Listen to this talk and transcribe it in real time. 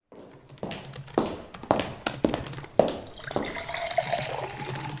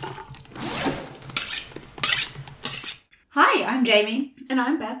I'm Jamie. And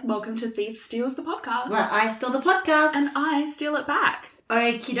I'm Beth. Welcome to Thief Steals the Podcast. Well, I steal the podcast. And I steal it back.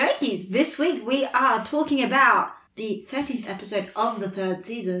 Okie dokies. This week we are talking about the 13th episode of the 3rd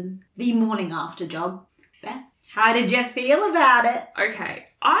season, The Morning After Job. Beth, how did you feel about it? Okay.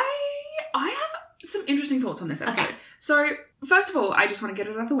 I have some interesting thoughts on this episode. Okay. So, first of all, I just want to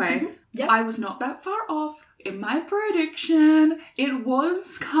get it out of the way. Mm-hmm. Yep. I was not that far off in my prediction. It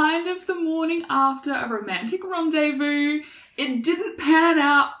was kind of the morning after a romantic rendezvous. It didn't pan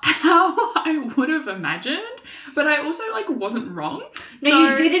out how I would have imagined, but I also, wasn't wrong. No,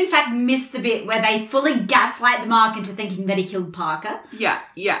 you did in fact miss the bit where they fully gaslight the Mark into thinking that he killed Parker. Yeah.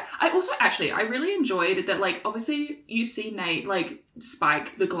 I also, I really enjoyed that, obviously you see Nate,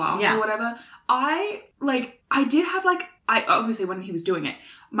 spike the glass or whatever. I did have, obviously when he was doing it,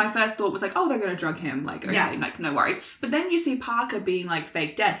 my first thought was oh, they're going to drug him. No worries. But then you see Parker being,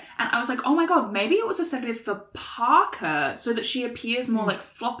 fake dead. And I was like, oh my God, maybe it was a sedative for Parker so that she appears more,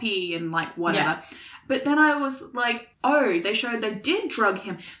 floppy and, whatever. Yeah. But then I was like, oh, they showed they did drug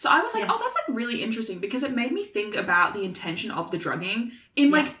him. So I was like, oh, that's, really interesting because it made me think about the intention of the drugging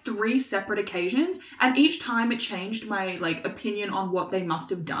in, 3 separate occasions. And each time it changed my, opinion on what they must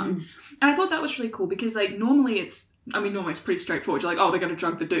have done. Mm. And I thought that was really cool because, normally it's pretty straightforward. You're like, oh, they're going to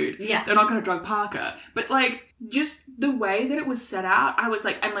drug the dude. Yeah. They're not going to drug Parker. But, just the way that it was set out, I was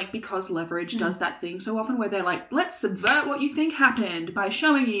and, because Leverage does that thing so often where they're like, let's subvert what you think happened by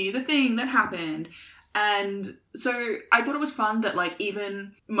showing you the thing that happened. And so I thought it was fun that,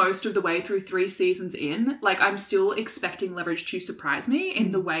 even most of the way through 3 seasons in, I'm still expecting Leverage to surprise me in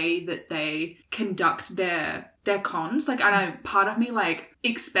the way that they conduct their cons. I know part of me,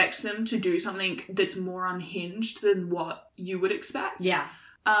 expects them to do something that's more unhinged than what you would expect. Yeah.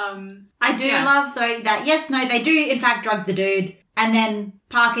 I do love, though, that, they do, in fact, drug the dude, and then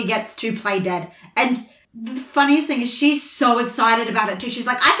Parker gets to play dead. And the funniest thing is she's so excited about it, too. She's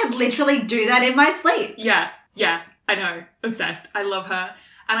like, I could literally do that in my sleep. Yeah, I know. Obsessed. I love her.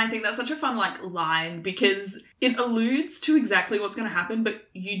 And I think that's such a fun, line because it alludes to exactly what's going to happen, but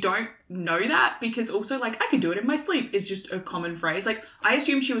you don't know that because also, I could do it in my sleep is just a common phrase. I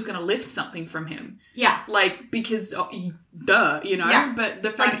assumed she was going to lift something from him. Yeah. Because, duh, you know? Yeah. But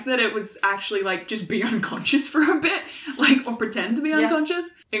the fact that it was actually, just be unconscious for a bit, or pretend to be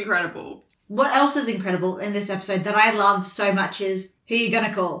unconscious, incredible. What else is incredible in this episode that I love so much is who you going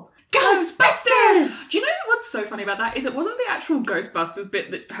to call? Ghostbusters! Do you know what's so funny about that? Is it wasn't the actual Ghostbusters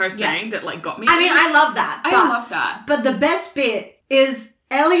bit that her saying that got me. I mean, I love that. I love that. But the best bit is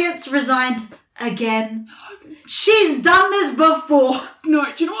Elliot's resigned again. She's done this before.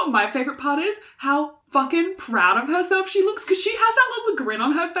 No, do you know what my favourite part is? How fucking proud of herself she looks because she has that little grin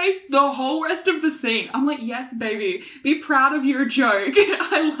on her face the whole rest of the scene. I'm like, yes, baby, be proud of your joke.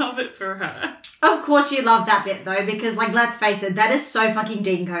 I love it for her. Of course you love that bit though because let's face it, that is so fucking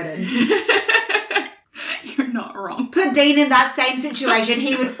Dean coded. You're not wrong. Put Dean in that same situation,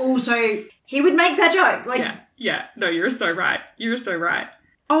 he would make that joke. Yeah. No, you're so right.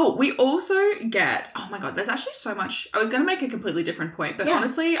 Oh, we also get... Oh my God, there's actually so much... I was going to make a completely different point, but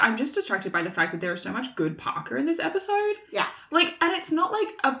honestly, I'm just distracted by the fact that there is so much good Parker in this episode. Yeah. And it's not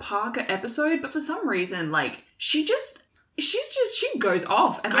a Parker episode, but for some reason, she goes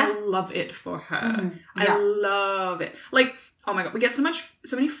off, and I love it for her. Mm-hmm. I love it. Oh my God, we get so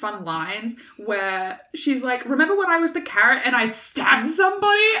many fun lines where she's like, remember when I was the carrot and I stabbed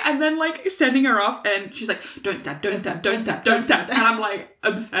somebody? And then sending her off and she's like, don't stab. And I'm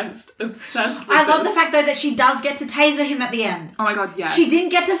obsessed with I love the fact though that she does get to taser him at the end. Oh my God, yes. She didn't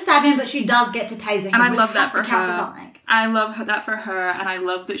get to stab him, but she does get to taser him. And I love that for her. For something. I love that for her and I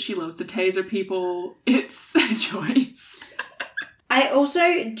love that she loves to taser people. It's a choice. I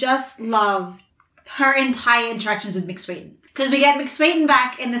also just love her entire interactions with McSweeten. Because we get McSweeten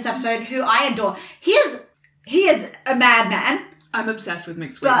back in this episode, who I adore. He is a madman. I'm obsessed with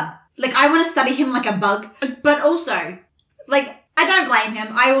McSweeten. But, I want to study him like a bug. But also, I don't blame him.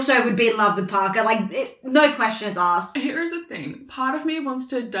 I also would be in love with Parker. No questions asked. Here's the thing. Part of me wants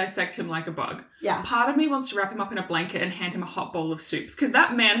to dissect him like a bug. Yeah. Part of me wants to wrap him up in a blanket and hand him a hot bowl of soup. Because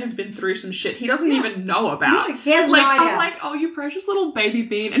that man has been through some shit he doesn't even know about. No, he has no idea. I'm oh, you precious little baby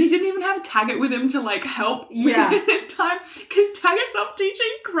bean. And he didn't even have Taggart with him to, help with it this time. Because Taggart's off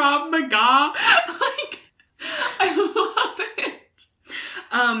teaching Krav Maga. I love it.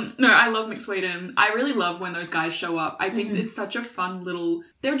 No, I love McSweeten. I really love when those guys show up. I think it's such a fun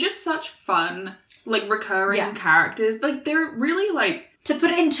they're just such fun, recurring characters. They're really, to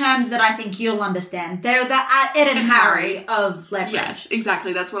put it in terms that I think you'll understand, they're the Ed and Harry of Leverage. Yes,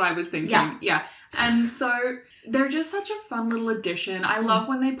 exactly. That's what I was thinking. Yeah. And so they're just such a fun little addition. I love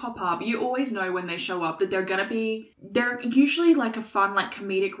when they pop up. You always know when they show up that they're usually like a fun, like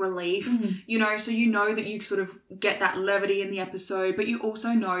comedic relief, you know, so you know that you sort of get that levity in the episode, but you also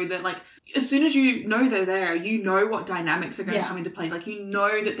know that like, as soon as you know they're there, you know what dynamics are going to come into play. Like, you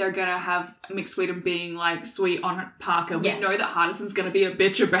know that they're going to have McSweeten being like sweet on Parker. We know that Hardison's going to be a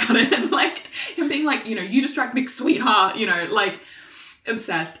bitch about it. And like, him being like, you know, you distract McSweetheart, you know, like,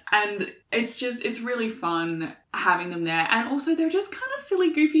 obsessed. And it's really fun having them there. And also they're just kind of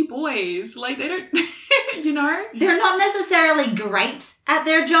silly, goofy boys. Like, they don't, you know? They're not necessarily great at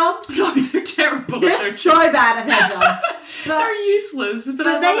their jobs. No, they're terrible they're at their so jobs. bad at their jobs. But, they're useless.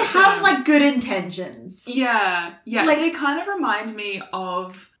 But they have, like, good intentions. Yeah. Yeah. Like, they kind of remind me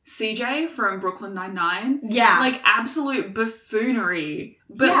of CJ from Brooklyn Nine-Nine. Yeah. Like, absolute buffoonery.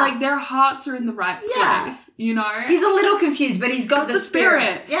 But, like, their hearts are in the right place, you know? He's a little confused, but he's got the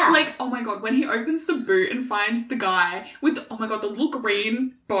spirit. Yeah. Like, oh my god, when he opens the boot and finds the guy with, the little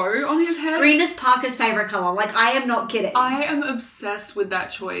green bow on his head. Green is Parker's favourite colour. Like, I am not kidding. I am obsessed with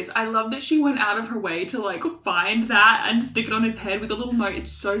that choice. I love that she went out of her way to, like, find that and stick it on his head with a little note.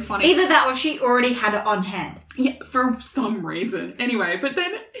 It's so funny. Either that or she already had it on hand. Yeah, for some reason. Anyway, but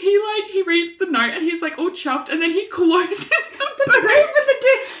then he reads the note and he's like all chuffed, and then he closes the boot with the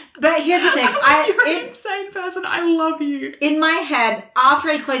dude. But here's the thing. You're an insane person. I love you. In my head,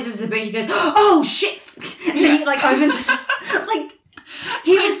 after he closes the boot, he goes, "Oh shit!" And then he like opens. Like,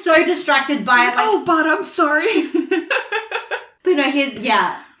 he was so distracted by it. Like, oh, but I'm sorry. But no,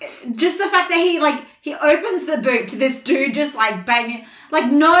 just the fact that he opens the boot to this dude just like banging,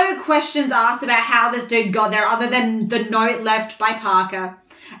 like no questions asked about how this dude got there other than the note left by Parker.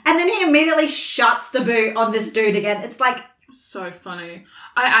 And then he immediately shuts the boot on this dude again. It's like, so funny.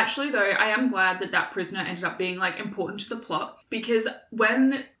 I am glad that prisoner ended up being like important to the plot, because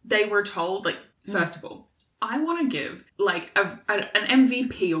when they were told, like, first of all, I want to give like an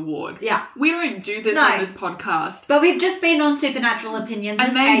MVP award. Yeah. We don't do this on this podcast. But we've just been on Supernatural Opinions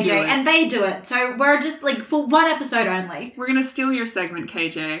with KJ, and they do it. So we're just like, for one episode only. We're going to steal your segment,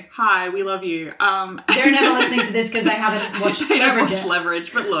 KJ. Hi, we love you. They're never listening to this because they haven't watched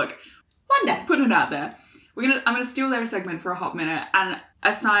Leverage. But look, one day. Put it out there. I'm going to steal their segment for a hot minute and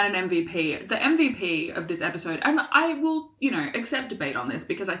assign an MVP. The MVP of this episode, and I will, accept debate on this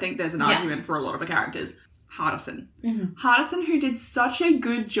because I think there's an argument for a lot of the characters. Hardison. Mm-hmm. Hardison, who did such a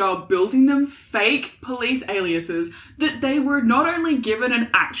good job building them fake police aliases that they were not only given an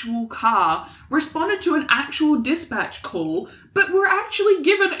actual car, responded to an actual dispatch call, but were actually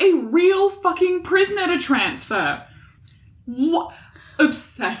given a real fucking prisoner to transfer. What?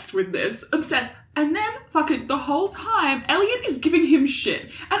 Obsessed with this. Obsessed. And then, fucking, the whole time, Elliot is giving him shit.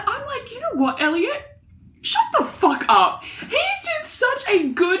 And I'm like, you know what, Elliot? Shut the fuck up. He's did such a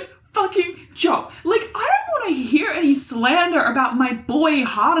good fucking job. Like, I don't want to hear any slander about my boy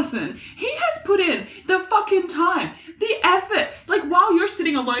Hardison. He has put in the fucking time, the effort. Like, while you're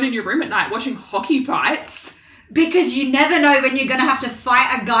sitting alone in your room at night watching hockey fights. Because you never know when you're going to have to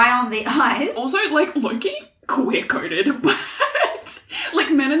fight a guy on the ice. Also, like, Loki, queer-coded, but like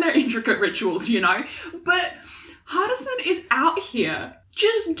men and their intricate rituals, But Hardison is out here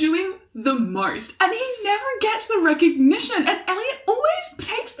just doing the most, and he never gets the recognition, and Elliot always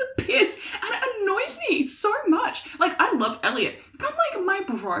takes the piss, and it annoys me so much. Like, I love Elliot, but I'm like,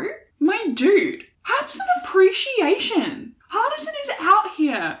 my bro, my dude, have some appreciation. Hardison is out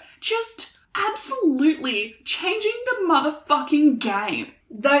here just absolutely changing the motherfucking game.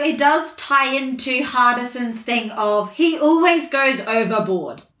 Though it does tie into Hardison's thing of he always goes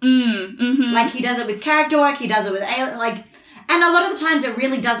overboard. Mm-hmm. Like, he does it with character work, he does it with, and a lot of the times it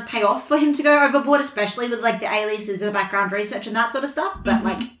really does pay off for him to go overboard, especially with, like, the aliases, the background research and that sort of stuff. But,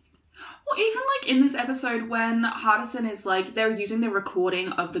 Well, even, like, in this episode when Hardison is, like, they're using the recording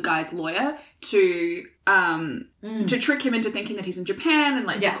of the guy's lawyer to trick him into thinking that he's in Japan and,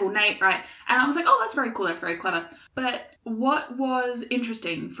 like, to call Nate, right? And I was like, oh, that's very cool, that's very clever. But what was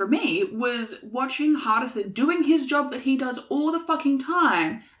interesting for me was watching Hardison doing his job that he does all the fucking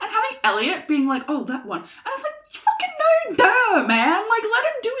time and having Elliot being like, oh, that one. And I was like, fucking no, duh, man. Like, let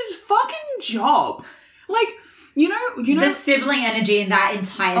him do his fucking job. Like, you know, the sibling energy in that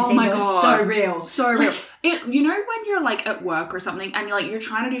entire scene was so real. So real. When you're like at work or something and you're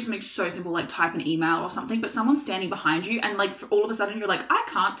trying to do something so simple, like type an email or something, but someone's standing behind you and like all of a sudden you're like, I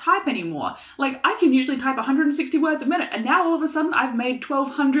can't type anymore. Like, I can usually type 160 words a minute and now all of a sudden I've made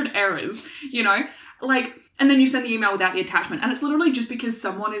 1,200 errors, Like, and then you send the email without the attachment and it's literally just because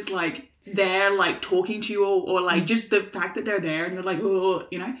someone is like there, like talking to you or like just the fact that they're there and you're like, oh,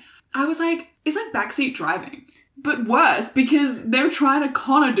 I was like, It's like backseat driving. But worse, because they're trying to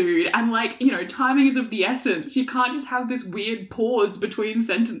con a dude and, like, you know, timing is of the essence. You can't just have this weird pause between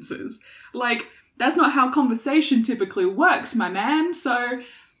sentences. Like, that's not how conversation typically works, my man. So,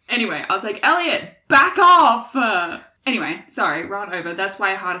 anyway, I was like, Elliot, back off! Anyway, sorry, rant over. That's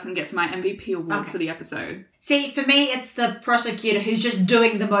why Hardison gets my MVP award for the episode. See, for me, it's the prosecutor who's just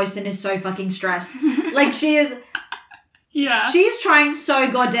doing the most and is so fucking stressed. Like, she is... Yeah. She's trying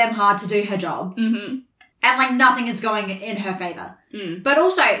so goddamn hard to do her job. Mm-hmm. And, like, nothing is going in her favour. Mm. But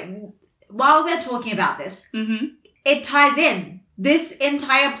also, while we're talking about this, it ties in. This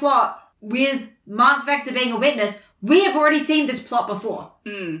entire plot with Mark Vector being a witness, we have already seen this plot before.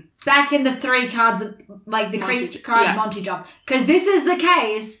 Mm. Back in the 3 cards, like the card Monty job. Because this is the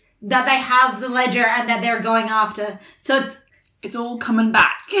case that they have the ledger and that they're going after. So it's all coming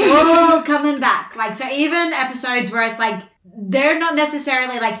back. It's all coming back. Like, so even episodes where it's like, they're not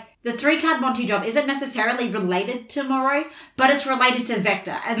necessarily like, the 3-card Monty job isn't necessarily related to Moreau, but it's related to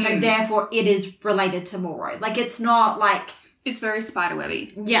Vector. And so therefore it is related to Moreau. Like, it's not like... It's very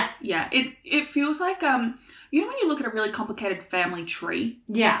spiderwebby. Yeah. Yeah. It feels like, you know when you look at a really complicated family tree?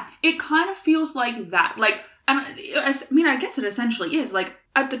 Yeah. It kind of feels like that. Like, and I mean, I guess it essentially is. Like,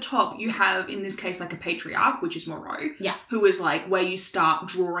 at the top, you have, in this case, like a patriarch, which is Moreau. Yeah. Who is like where you start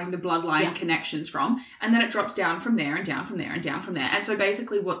drawing the bloodline connections from. And then it drops down from there and down from there and down from there. And so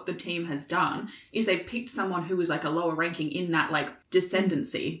basically what the team has done is they've picked someone who is like a lower ranking in that like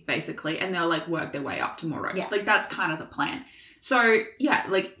descendancy, basically. And they'll like work their way up to Moreau. Yeah. Like, that's kind of the plan. So, yeah,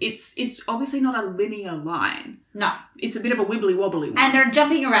 like, it's obviously not a linear line. No. It's a bit of a wibbly-wobbly one. And they're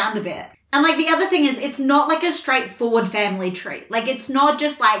jumping around a bit. And, like, the other thing is, it's not like a straightforward family tree. Like, it's not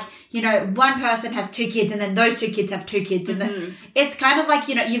just like, you know, one person has 2 kids and then those 2 kids have 2 kids. And then it's kind of like,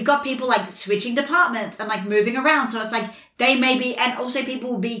 you know, you've got people, like, switching departments and, like, moving around. So it's like, they may be, and also people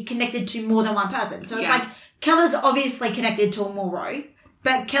will be connected to more than one person. So it's like, Keller's obviously connected to Moreau,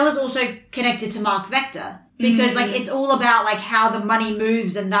 but Keller's also connected to Mark Vector. Because, like, it's all about, like, how the money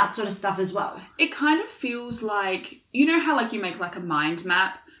moves and that sort of stuff as well. It kind of feels like, you know how, like, you make, like, a mind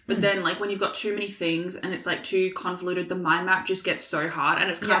map, but then, like, when you've got too many things and it's, like, too convoluted, the mind map just gets so hard. And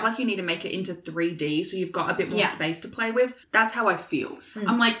it's kind of like you need to make it into 3D so you've got a bit more space to play with. That's how I feel.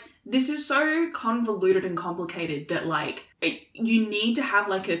 I'm like, this is so convoluted and complicated that, like, you need to have,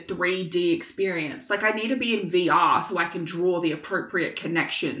 like, a 3D experience. Like, I need to be in VR so I can draw the appropriate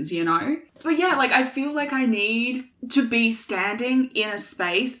connections, you know? But yeah, like, I feel like I need to be standing in a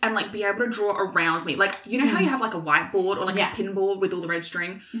space and, like, be able to draw around me. Like, you know how you have, like, a whiteboard or, like, a pinboard with all the red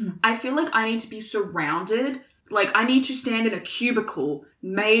string? I feel like I need to be surrounded. Like, I need to stand in a cubicle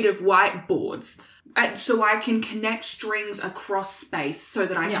made of whiteboards so I can connect strings across space so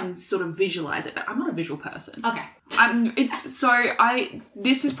that I can sort of visualize it. But I'm not a visual person. Okay.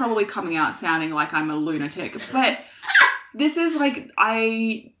 This is probably coming out sounding like I'm a lunatic, but this is like,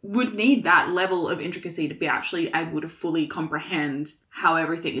 I would need that level of intricacy to be actually able to fully comprehend how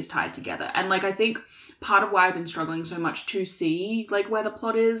everything is tied together. And like, I think part of why I've been struggling so much to see like where the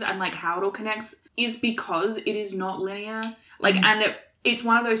plot is and like how it all connects is because it is not linear. Like, and it's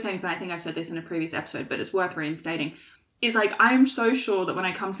one of those things, and I think I've said this in a previous episode, but it's worth reinstating, is like, I'm so sure that when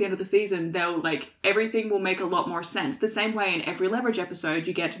I come to the end of the season, everything will make a lot more sense. The same way in every Leverage episode,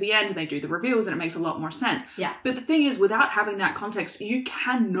 you get to the end and they do the reveals and it makes a lot more sense. Yeah. But the thing is, without having that context, you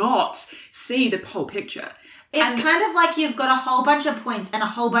cannot see the whole picture. It's kind of like you've got a whole bunch of points and a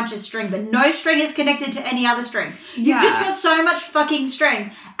whole bunch of string, but no string is connected to any other string. You've just got so much fucking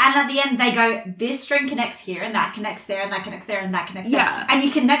string. And at the end, they go, this string connects here, and that connects there, and that connects there, and that connects there. And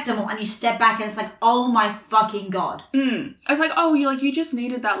you connect them all, and you step back, and it's like, oh my fucking God. I was like, oh, you just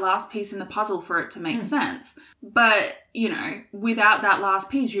needed that last piece in the puzzle for it to make sense. But, you know, without that last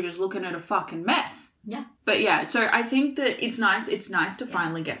piece, you're just looking at a fucking mess. Yeah. But yeah, so I think that it's nice to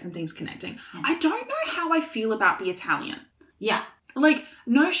finally get some things connecting. Yeah. I don't know how I feel about the Italian. Yeah. Like,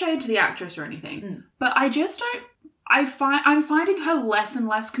 no shade to the actress or anything, but I just don't, I'm finding her less and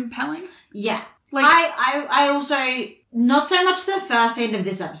less compelling. Yeah. Like, I also, not so much the first scene of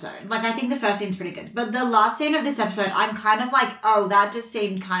this episode. Like, I think the first scene's pretty good. But the last scene of this episode, I'm kind of like, oh, that just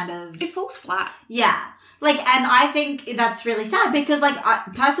seemed kind of... It falls flat. Yeah. Like, and I think that's really sad because, like,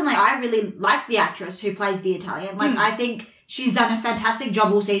 personally, I really like the actress who plays the Italian. Like, I think she's done a fantastic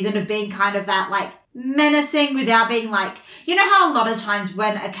job all season of being kind of that, like, menacing without being, like... You know how a lot of times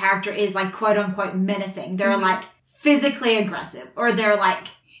when a character is, like, quote-unquote menacing, they're, like, physically aggressive or they're, like...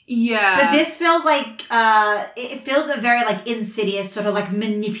 Yeah. But this feels like, it feels a very, like, insidious, sort of, like,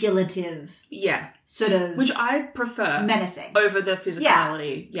 manipulative. Yeah. Sort of. Which I prefer. Menacing. Over the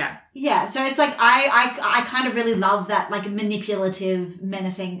physicality. Yeah. Yeah. So it's like, I kind of really love that, like, manipulative,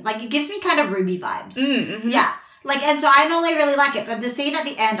 menacing. Like, it gives me kind of Ruby vibes. Mm-hmm. Yeah. Like, and so I normally really like it, but the scene at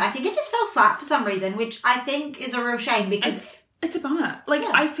the end, I think it just fell flat for some reason, which I think is a real shame because... It's a bummer. Like,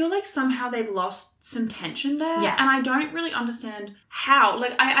 I feel like somehow they've lost some tension there. Yeah. And I don't really understand how.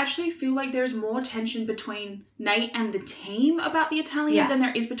 Like, I actually feel like there's more tension between Nate and the team about the Italian than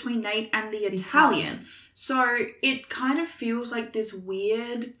there is between Nate and the Italian. So it kind of feels like this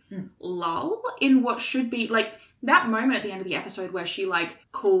weird lull in what should be, like, that moment at the end of the episode where she, like,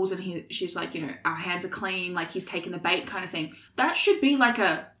 calls and she's like, you know, our hands are clean, like, he's taken the bait kind of thing. That should be like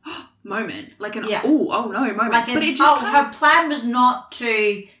a moment. Like an, oh no moment. Like but it just her plan was not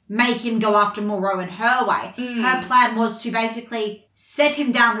to make him go after Moreau in her way. Her plan was to basically set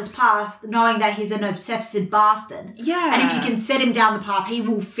him down this path, knowing that he's an obsessive bastard. Yeah. And if you can set him down the path, he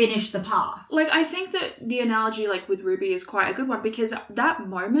will finish the path. Like, I think that the analogy, like, with Ruby is quite a good one because that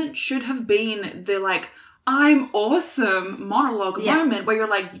moment should have been the, like, I'm awesome monologue moment where you're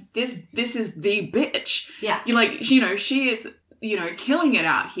like, this is the bitch. Yeah. You're like, you know, she is, you know, killing it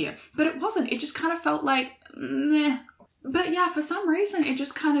out here. But it wasn't. It just kind of felt like, meh. But yeah, for some reason, it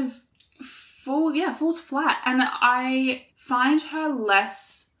just kind of falls flat. And I find her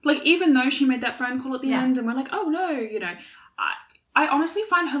less, like, even though she made that phone call at the end and we're like, oh no, you know, I honestly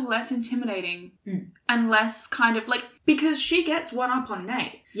find her less intimidating and less kind of like, because she gets one up on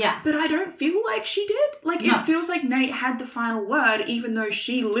Nate. Yeah. But I don't feel like she did. Like, it feels like Nate had the final word, even though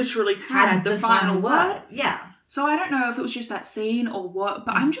she literally had the final word. Yeah. So I don't know if it was just that scene or what,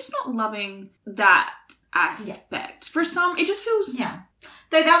 but I'm just not loving that aspect. For some, it just feels... Yeah.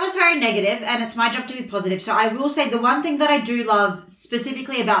 Though that was very negative, and it's my job to be positive. So I will say the one thing that I do love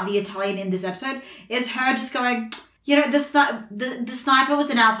specifically about the Italian in this episode is her just going... You know, the sniper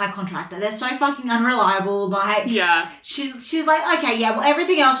was an outside contractor. They're so fucking unreliable. Like, she's like, okay, yeah, well,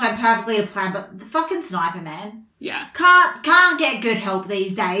 everything else went perfectly to plan, but the fucking sniper, man, can't get good help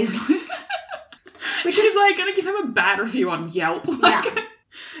these days. Which is like gonna give him a bad review on Yelp. Like,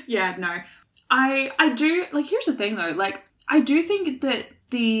 no, I do like. Here's the thing, though. Like, I do think that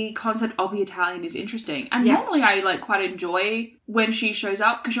the concept of the Italian is interesting, and normally I like quite enjoy when she shows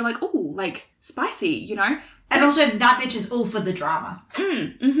up because you're like, oh, like spicy, you know. And also, that bitch is all for the drama.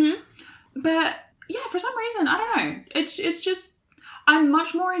 But, yeah, for some reason, I don't know. It's just, I'm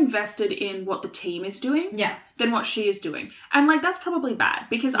much more invested in what the team is doing than what she is doing. And, like, that's probably bad,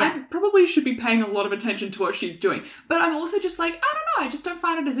 because I probably should be paying a lot of attention to what she's doing. But I'm also just like, I don't know, I just don't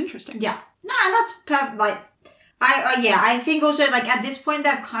find it as interesting. Yeah. No, and that's perfect. Like, I think also, like, at this point,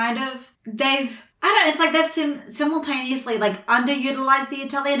 I don't know, it's like they've simultaneously, like, underutilized the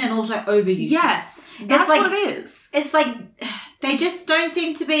Italian and also overused it. Yes, that's like, what it is. It's like, they just don't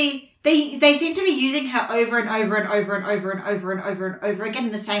seem to be, they seem to be using her over and over and over and over and over and over and over again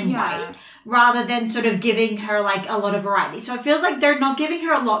in the same way, rather than sort of giving her, like, a lot of variety. So it feels like they're not giving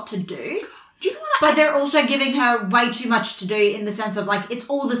her a lot to do. Do you know what But they're also giving her way too much to do in the sense of, like, it's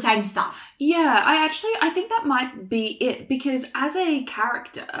all the same stuff. Yeah, I think that might be it, because as a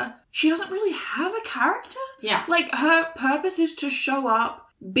character, she doesn't really have a character. Yeah. Like, her purpose is to show up,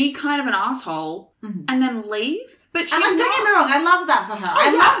 be kind of an asshole, and then leave. But she's don't get me wrong, I love that for her.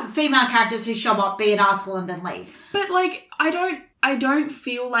 I love female characters who show up, be an asshole, and then leave. But, like, I don't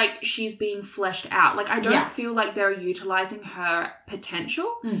feel like she's being fleshed out. Like, I don't feel like they're utilising her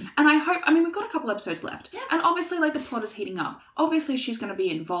potential. And I hope... I mean, we've got a couple episodes left. Yeah. And obviously, like, the plot is heating up. Obviously, she's going to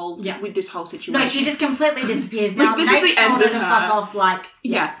be involved with this whole situation. No, she just completely disappears now. Like, this is the end of her. Fuck off, like...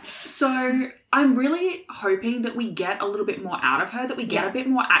 Yeah. So, I'm really hoping that we get a little bit more out of her, that we get a bit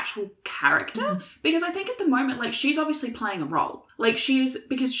more actual character. Because I think at the moment, like, she's obviously playing a role. Like, she's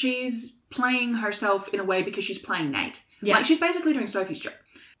playing herself in a way because she's playing Nate. Yeah. Like, she's basically doing Sophie's job.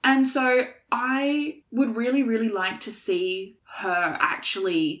 And so I would really, really like to see her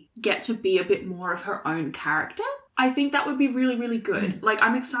actually get to be a bit more of her own character. I think that would be really, really good. Like,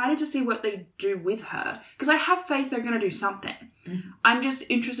 I'm excited to see what they do with her, because I have faith they're going to do something. I'm just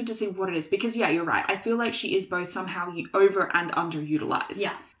interested to see what it is, because, yeah, you're right. I feel like she is both somehow over and underutilized.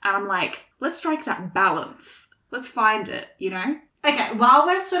 Yeah. And I'm like, let's strike that balance. Let's find it, you know? Okay, while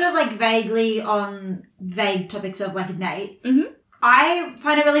we're sort of, like, vaguely on vague topics of, like, Nate, I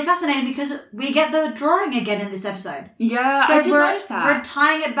find it really fascinating because we get the drawing again in this episode. Yeah, so I did notice that. We're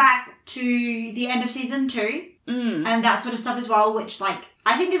tying it back to the end of season 2 and that sort of stuff as well, which, like,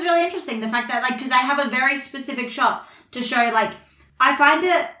 I think is really interesting. The fact that, like, because they have a very specific shot to show, like, I find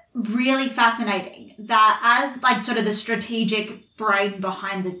it really fascinating that as like sort of the strategic brain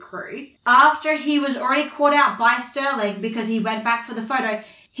behind the crew, after he was already caught out by Sterling because he went back for the photo,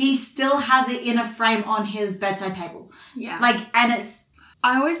 he still has it in a frame on his bedside table. Yeah. Like, and it's...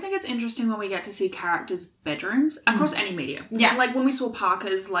 I always think it's interesting when we get to see characters' bedrooms across any media. Yeah. Like when we saw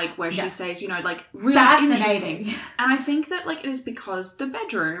Parker's, like where she stays, you know, like really fascinating. Interesting. And I think that like it is because the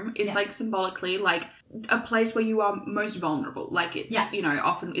bedroom is like symbolically like a place where you are most vulnerable. Like it's, you know,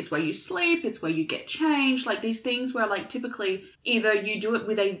 often it's where you sleep, it's where you get changed. Like these things where like typically either you do it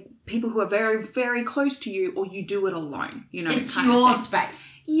with people who are very, very close to you or you do it alone, you know. It's your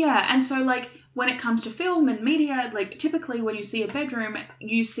space. Yeah. And so like, when it comes to film and media, like, typically when you see a bedroom,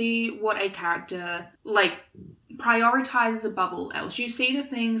 you see what a character, like, prioritizes above all else. You see the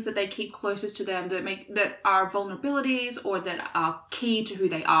things that they keep closest to them that are vulnerabilities or that are key to who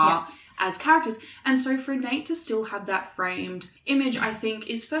they are as characters. And so for Nate to still have that framed image, I think,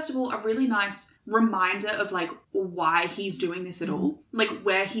 is, first of all, a really nice reminder of, like, why he's doing this at all. Like,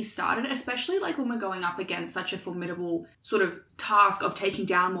 where he started, especially, like, when we're going up against such a formidable sort of task of taking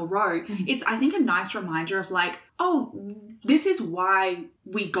down Moreau. It's, I think, a nice reminder of, like, oh, this is why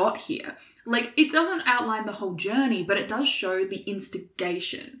we got here. Like, it doesn't outline the whole journey, but it does show the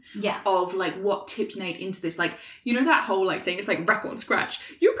instigation of, like, what tipped Nate into this. Like, you know that whole, like, thing? It's like record scratch.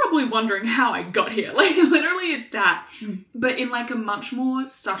 You're probably wondering how I got here. Like, literally it's that. But in, like, a much more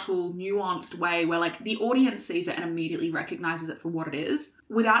subtle, nuanced way where, like, the audience sees it and immediately recognizes it for what it is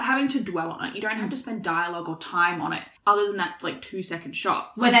without having to dwell on it. You don't have to spend dialogue or time on it other than that, like, 2-second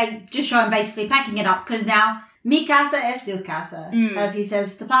shot. Where they just show him basically packing it up because now... Mi casa es su casa, as he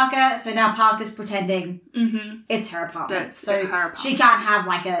says to Parker. So now Parker's pretending it's her apartment. That's so her apartment. She can't have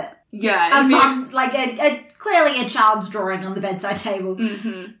like a clearly a child's drawing on the bedside table.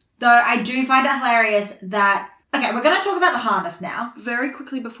 Though I do find it hilarious that... Okay, we're going to talk about the harness now. Very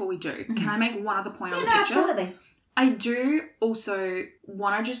quickly before we do, can I make one other point on the picture? Absolutely. I do also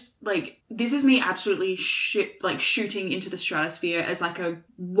want to just, like, this is me absolutely shooting into the stratosphere as, like, a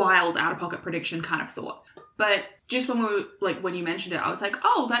wild out-of-pocket prediction kind of thought. But just when you mentioned it, I was like,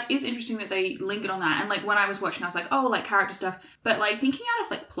 oh, that is interesting that they lingered on that. And, like, when I was watching, I was like, oh, like, character stuff. But, like, thinking out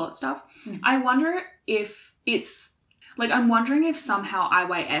of, like, plot stuff, I wonder if it's... Like, I'm wondering if somehow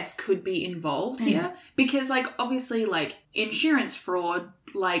IYS could be involved here. Because, like, obviously, like, insurance fraud,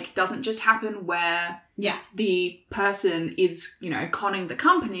 like, doesn't just happen where the person is, you know, conning the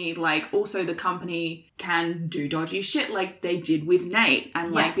company. Like, also the company can do dodgy shit like they did with Nate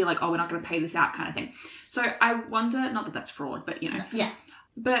and, like, be like, oh, we're not going to pay this out kind of thing. So I wonder, not that that's fraud, but, you know.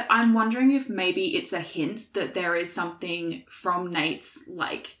 But I'm wondering if maybe it's a hint that there is something from Nate's,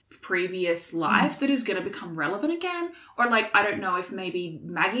 like, previous life that is going to become relevant again. Or, like, I don't know if maybe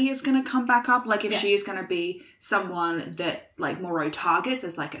Maggie is going to come back up. Like, if she is going to be someone that, like, Moreau targets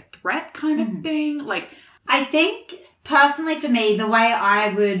as, like, a threat kind of thing. Like, I think, personally for me, the way I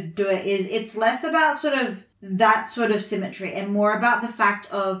would do it is it's less about sort of that sort of symmetry and more about the fact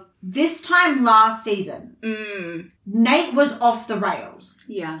of this time last season, Nate was off the rails.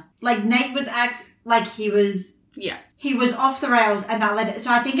 Yeah. Like, Nate was he was off the rails and that led...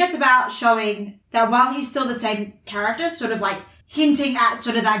 So I think it's about showing that while he's still the same character, sort of like hinting at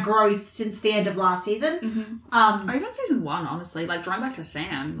sort of that growth since the end of last season. Or even season 1, honestly. Like, drawing back to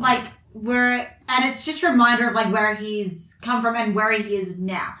Sam. Like, and it's just a reminder of, like, where he's come from and where he is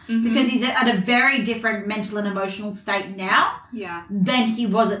now. Because he's at a very different mental and emotional state now than he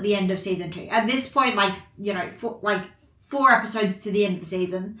was at the end of season 2. At this point, like, you know, 4 episodes to the end of the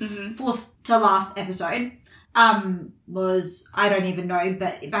season, fourth to last episode, was, I don't even know,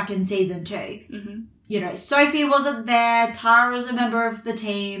 but back in season 2. You know, Sophie wasn't there. Tara was a member of the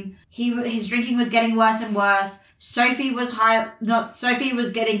team. His drinking was getting worse and worse. Sophie was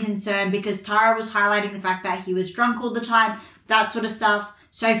getting concerned because Tara was highlighting the fact that he was drunk all the time, that sort of stuff.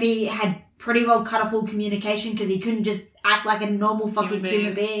 Sophie had pretty well cut off all communication because he couldn't just act like a normal fucking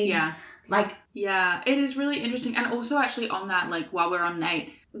human being. Yeah. Like... Yeah, it is really interesting. And also actually on that, like, while we're on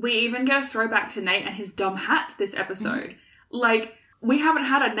Nate, we even get a throwback to Nate and his dumb hat this episode. Like, we haven't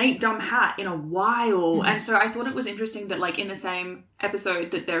had a Nate dumb hat in a while. And so I thought it was interesting that, like, in the same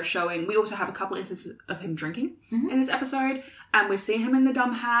episode that they're showing, we also have a couple instances of him drinking in this episode. And we see him in the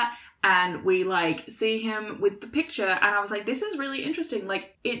dumb hat and we, like, see him with the picture. And I was like, this is really interesting.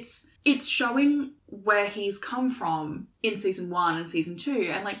 Like, it's showing where he's come from in season 1 and season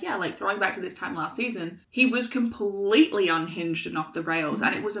 2. And like, yeah, like throwing back to this time last season, he was completely unhinged and off the rails.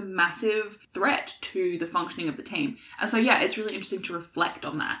 And it was a massive threat to the functioning of the team. And so, yeah, it's really interesting to reflect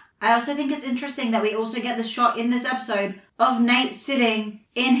on that. I also think it's interesting that we also get the shot in this episode of Nate sitting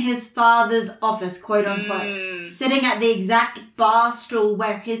in his father's office, quote unquote, sitting at the exact bar stool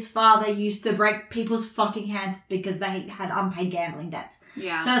where his father used to break people's fucking hands because they had unpaid gambling debts.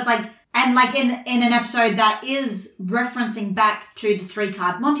 Yeah. So it's like, and like in an episode that is referencing back to the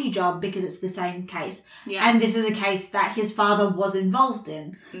 3-card Monty job because it's the same case. Yeah. And this is a case that his father was involved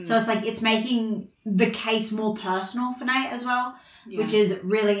in. So it's like, it's making the case more personal for Nate as well, which is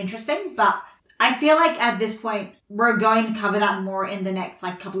really interesting. But I feel like at this point, we're going to cover that more in the next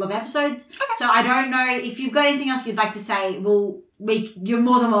like couple of episodes. Okay. So I don't know if you've got anything else you'd like to say. You're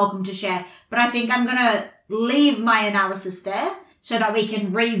more than welcome to share. But I think I'm going to leave my analysis there so that we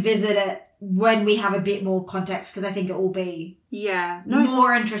can revisit it when we have a bit more context, because I think it will be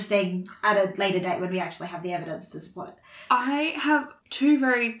more interesting at a later date when we actually have the evidence to support it. I have 2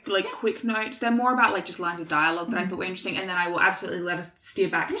 very quick notes. They're more about just lines of dialogue that I thought were interesting, and then I will absolutely let us steer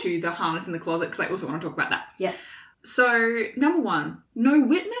back to the harness in the closet because I also want to talk about that. Yes. So, number 1, no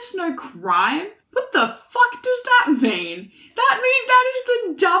witness, no crime. What the fuck does that mean? That is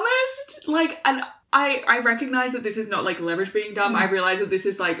the dumbest, and I recognize that this is not leverage being dumb. I realize that this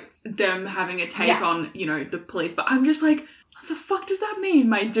is them having a take on, the police, but I'm just like, what the fuck does that mean,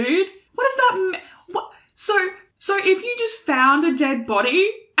 my dude? What does that mean? What? So if you just found a dead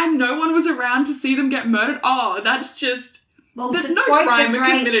body and no one was around to see them get murdered, that's just, there's no crime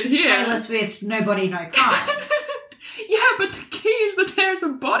committed here. Taylor Swift, no body, no crime. Yeah, but the key is that there's a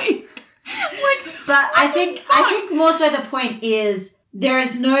body. But I think more so the point is there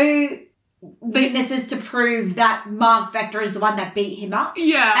is no witnesses to prove that Mark Vector is the one that beat him up.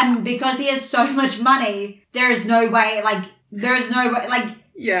 Yeah. And because he has so much money, there is no way,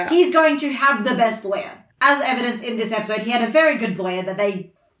 he's going to have the best lawyer. As evidenced in this episode, he had a very good lawyer that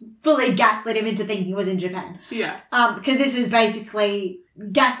they fully gaslit him into thinking was in Japan. Yeah. Because this is basically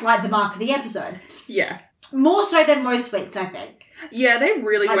gaslight the mark of the episode. Yeah. More so than most weeks, I think. Yeah, they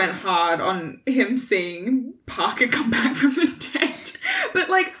really went hard on him seeing Parker come back from the dead. But,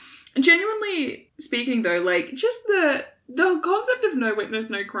 genuinely speaking, though, just the concept of no witness,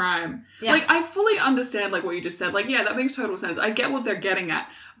 no crime. Yeah. I fully understand, what you just said. Yeah, that makes total sense. I get what they're getting at.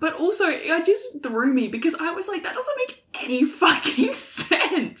 But also, it just threw me because I was like, that doesn't make any fucking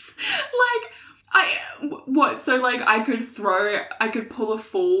sense. So, I could pull a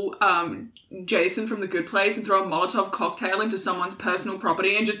full, Jason from The Good Place and throw a Molotov cocktail into someone's personal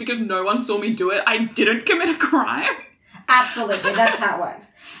property, and just because no one saw me do it, I didn't commit a crime? Absolutely, that's how it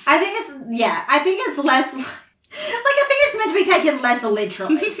works. I think it's less, I think it's meant to be taken less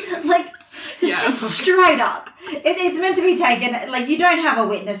literally. Straight up. It's meant to be taken, you don't have a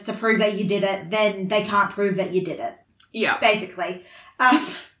witness to prove that you did it, then they can't prove that you did it. Yeah. Basically.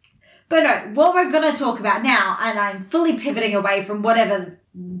 But no, what we're going to talk about now, and I'm fully pivoting away from whatever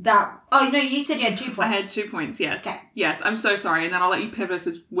that... Oh, no, you said you had 2 points. I had 2 points, yes. Okay. Yes, I'm so sorry, and then I'll let you pivot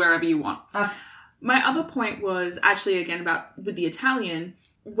us wherever you want. Okay. My other point was actually, again, with the Italian,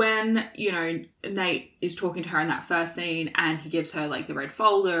 when, Nate is talking to her in that first scene, and he gives her, the red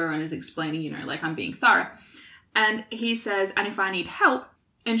folder and is explaining, I'm being thorough. And he says, and if I need help,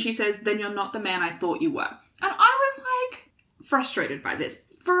 and she says, then you're not the man I thought you were. And I was, frustrated by this.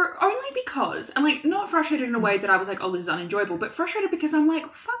 Only because, and not frustrated in a way that I was like, oh, this is unenjoyable, but frustrated because I'm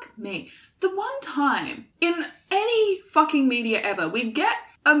like, fuck me. The one time in any fucking media ever, we get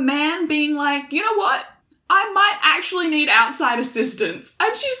a man being like, you know what? I might actually need outside assistance.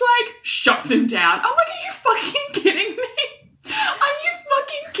 And she's shuts him down. I'm like, are you fucking kidding me? Are you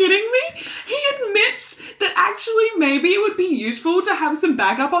fucking kidding me? He admits that actually maybe it would be useful to have some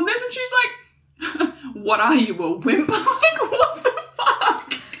backup on this. And she's like, what are you, a wimp? What the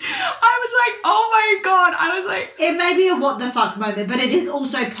fuck? I was like, oh my god. I was like... It may be a what the fuck moment, but it is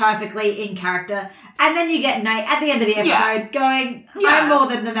also perfectly in character. And then you get Nate at the end of the episode going, I'm more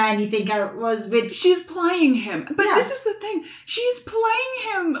than the man you think I was, which... She's playing him. But this is the thing. She's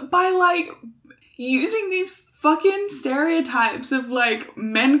playing him by, using these fucking stereotypes of,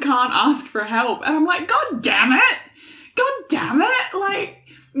 men can't ask for help. And I'm like, god damn it. God damn it.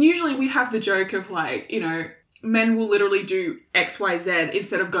 Usually we have the joke of, men will literally do X, Y, Z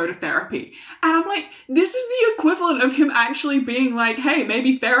instead of go to therapy. And I'm like, this is the equivalent of him actually being like, hey,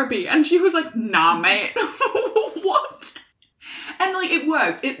 maybe therapy. And she was like, nah, mate. What? And it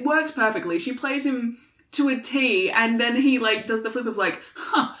works. It works perfectly. She plays him to a T, and then he does the flip of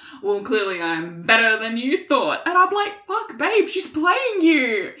well, clearly I'm better than you thought. And I'm like, fuck, babe, she's playing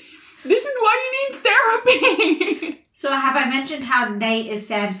you. This is why you need therapy. So have I mentioned how Nate is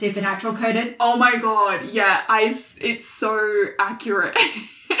Sam's supernatural coded? Oh my god, yeah, it's so accurate.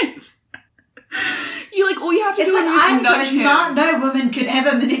 You like, all you have to do is I'm nudge so smart, no woman could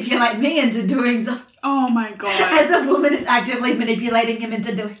ever manipulate me into doing something. Oh my god. As a woman is actively manipulating him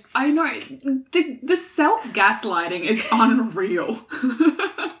into doing something. I know. The self-gaslighting is unreal.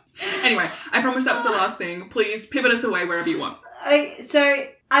 Anyway, I promise that was the last thing. Please pivot us away wherever you want. So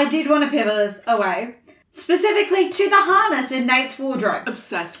I did want to pivot us away. Specifically to the harness in Nate's wardrobe.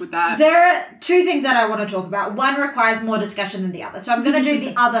 Obsessed with that. There are two things that I want to talk about. One requires more discussion than the other. So I'm going to do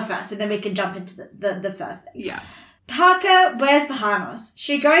the other first, and then we can jump into the first thing. Yeah. Parker wears the harness.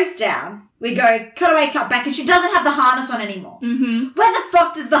 She goes down. We go, cut away, cut back, and she doesn't have the harness on anymore. Mm-hmm. Where the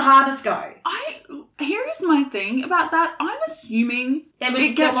fuck does the harness go? Here's my thing about that. I'm assuming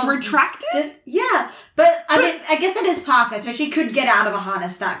it gets retracted. Yeah, but I mean, I guess it is Parker, so she could get out of a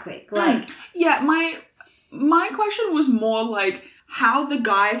harness that quick. Like, yeah, my question was more like how the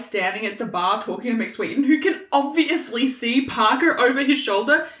guy standing at the bar talking to McSweeten, who can obviously see Parker over his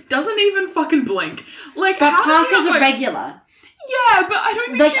shoulder, doesn't even fucking blink. Like, but how Parker's a regular. Yeah, but I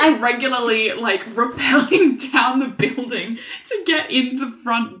don't think she's regularly, like, rappelling down the building to get in the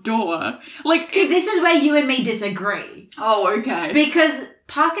front door. Like, see, this is where you and me disagree. Oh, okay. Because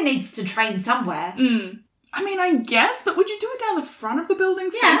Parker needs to train somewhere. I mean, I guess, but would you do it down the front of the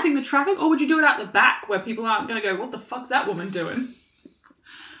building facing the traffic, or would you do it out the back where people aren't going to go, what the fuck's that woman doing?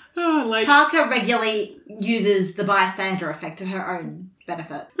 Parker regularly uses the bystander effect to her own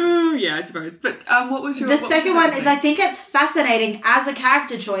benefit. Oh, yeah, I suppose. But what was your... The second one is I think it's fascinating as a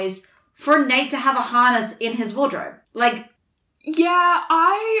character choice for Nate to have a harness in his wardrobe. Like... Yeah,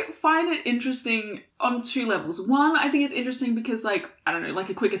 I find it interesting on two levels. One, I think it's interesting because, like, I don't know, like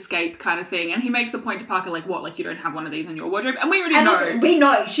a quick escape kind of thing. And he makes the point to Parker, like, what? Like, you don't have one of these in your wardrobe? And we already know. Also, we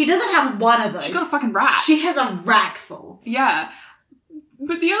know. She doesn't have one of those. She's got a fucking rack. She has a rack full. Yeah.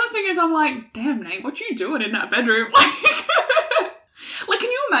 But the other thing is I'm like, damn, Nate, what you doing in that bedroom? Like,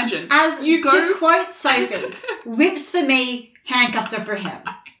 can you imagine? As you go... To quote Sophie, whips for me, handcuffs are for him.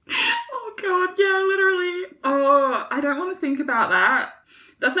 Oh, God, yeah, literally. Oh, I don't want to think about that.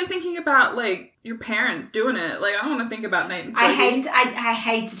 That's like thinking about, like, your parents doing it. Like, I don't want to think about Nate and Sophie. I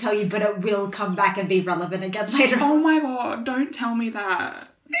hate to tell you, but it will come back and be relevant again later. Oh, my God, don't tell me that.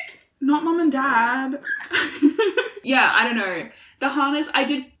 Not Mum and Dad. Yeah, I don't know. The harness, I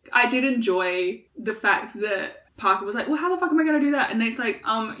did enjoy the fact that Parker was like, well, how the fuck am I going to do that? And Nate's like,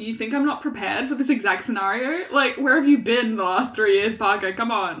 you think I'm not prepared for this exact scenario? Like, where have you been the last 3 years, Parker?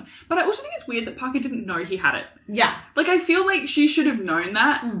 Come on. But I also think it's weird that Parker didn't know he had it. Yeah. Like, I feel like she should have known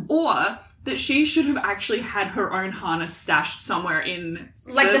that, or that she should have actually had her own harness stashed somewhere in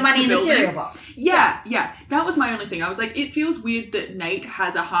like the money in the cereal box. Yeah. That was my only thing. I was like, it feels weird that Nate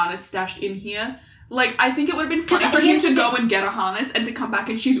has a harness stashed in here. Like, I think it would have been funny for him to go and get a harness and to come back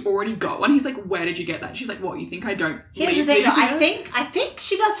and she's already got one. He's like, where did you get that? And she's like, what, you think I don't Here's the thing, though. I think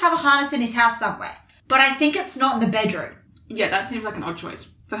she does have a harness in his house somewhere. But I think it's not in the bedroom. Yeah, that seems like an odd choice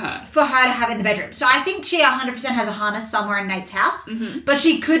for her. For her to have in the bedroom. So I think she 100% has a harness somewhere in Nate's house. Mm-hmm. But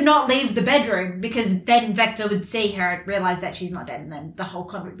she could not leave the bedroom because then Vector would see her and realise that she's not dead and then the whole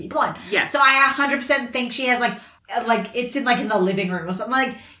con would be blown. Yes. So I 100% think she has like it's in in the living room or something.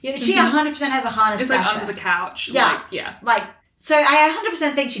 Like, you know, she 100% has a harness. It's like under the couch. Yeah. Like, so I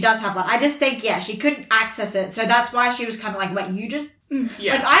 100% think she does have one. I just think, she couldn't access it. So that's why she was kind of like, wait, you just...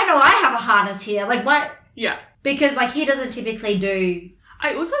 Yeah. Like, I know I have a harness here. Like, what? Yeah. Because, like, he doesn't typically do...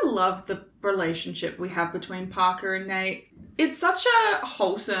 I also love the relationship we have between Parker and Nate. It's such a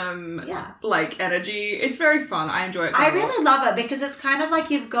wholesome, energy. It's very fun. I enjoy it. I really love it because it's kind of like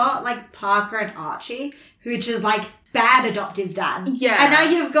you've got, like, Parker and Archie, which is, like, bad adoptive dad. Yeah. And now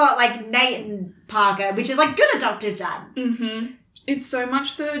you've got, like, Nate and Parker, which is, like, good adoptive dad. Mm-hmm. It's so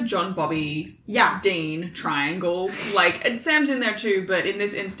much the John, Bobby, Dean triangle. Like, and Sam's in there too, but in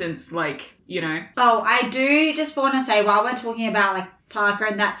this instance, like, you know. Oh, I do just want to say, while we're talking about, like, Parker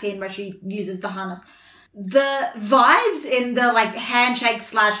and that scene where she uses the harness, the vibes in the, like, handshake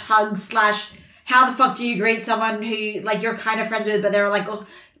 / hug / how the fuck do you greet someone who, like, you're kind of friends with, but they're, like, also...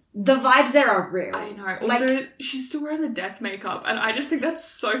 The vibes there are real. I know. Also, she's still wearing the death makeup, and I just think that's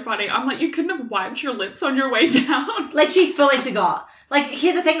so funny. I'm like, you couldn't have wiped your lips on your way down. Like, she fully forgot. Like,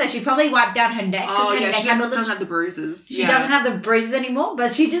 here's the thing, that she probably wiped down her neck. Oh, yeah, she doesn't have the bruises. She doesn't have the bruises anymore,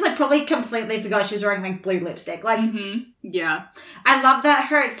 but she just, like, probably completely forgot she was wearing, like, blue lipstick. Like, yeah. I love that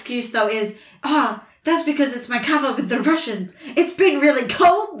her excuse, though, is, that's because it's my cover with the Russians. It's been really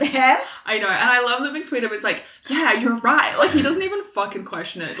cold there. I know, and I love that McSweeten was like, yeah, you're right. Like, he doesn't even fucking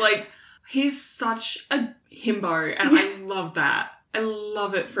question it. Like, he's such a himbo, and I love that. I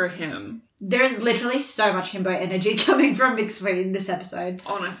love it for him. There is literally so much himbo energy coming from McSweeten this episode.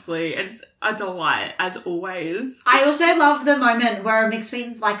 Honestly, it's a delight, as always. I also love the moment where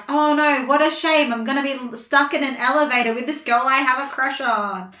McSweeten's like, oh no, what a shame. I'm going to be stuck in an elevator with this girl I have a crush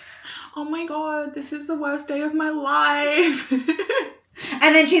on. Oh my God, this is the worst day of my life.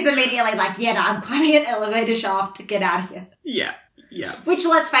 And then she's immediately like, yeah, no, I'm climbing an elevator shaft to get out of here. Yeah, yeah. Which,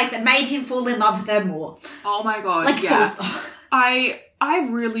 let's face it, made him fall in love with her more. Oh my God, like, yeah. full stop. I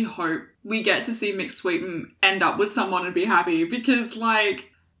really hope we get to see McSweeten end up with someone and be happy because, like,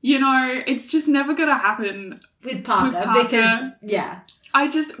 you know, it's just never going to happen with Parker because, yeah.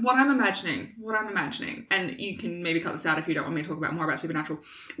 What I'm imagining, and you can maybe cut this out if you don't want me to talk about more about Supernatural,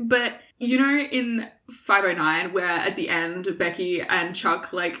 but, you know, in 509, where at the end, Becky and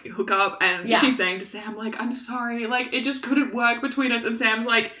Chuck, like, hook up, and she's saying to Sam, like, I'm sorry, like, it just couldn't work between us, and Sam's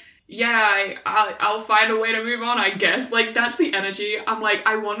like, yeah, I'll find a way to move on, I guess. Like, that's the energy. I'm like,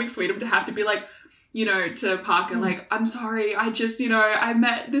 I want McSweeten to have to be like, you know, to Parker, like, I'm sorry, I just, you know, I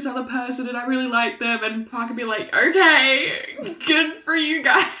met this other person and I really like them, and Parker be like, okay, good for you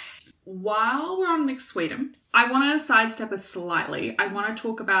guys. While we're on McSweeten, I want to sidestep us slightly. I want to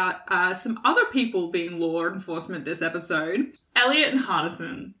talk about some other people being law enforcement this episode. Elliot and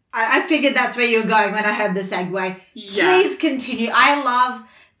Hardison. I figured that's where you were going when I heard the segue. Yeah. Please continue. I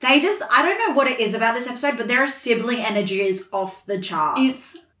don't know what it is about this episode, but their sibling energy is off the charts.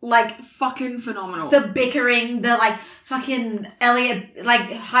 It's like fucking phenomenal. The bickering, the like fucking Elliot, like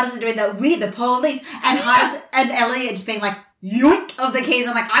Hardison doing the "we the police" and Hardison and Elliot just being like yoink of the keys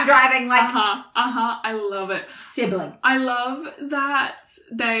and like I'm driving like I love it. Sibling. I love that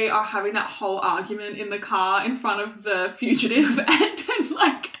they are having that whole argument in the car in front of the fugitive, and then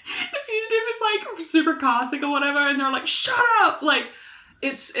like the fugitive is like super car sick or whatever, and they're like shut up, like.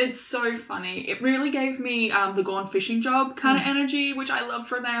 It's so funny. It really gave me the Gone Fishing Job kind of energy, which I love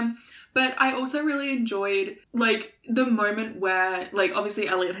for them. But I also really enjoyed, like, the moment where, like, obviously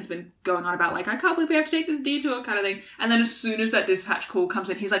Elliot has been going on about, like, I can't believe we have to take this detour kind of thing. And then as soon as that dispatch call comes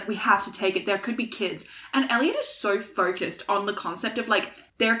in, he's like, we have to take it. There could be kids. And Elliot is so focused on the concept of, like,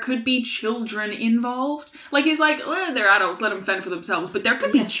 there could be children involved. Like, he's like, they're adults, let them fend for themselves. But there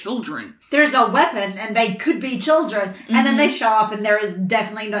could be children. There's a weapon and they could be children. Mm-hmm. And then they show up and there is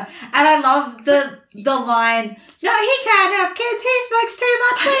definitely no... And I love the line, no, he can't have kids. He smokes too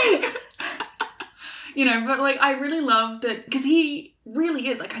much weed. You know, but, like, I really loved it because he really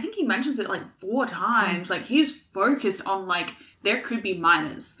is, like, I think he mentions it, like, 4 times. Like, he's focused on, like, there could be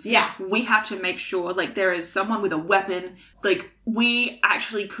minors. Yeah. We have to make sure, like, there is someone with a weapon. Like, we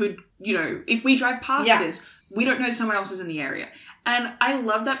actually could, you know, if we drive past this, we don't know someone else is in the area. And I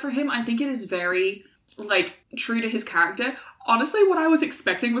love that for him. I think it is very, like, true to his character. Honestly, what I was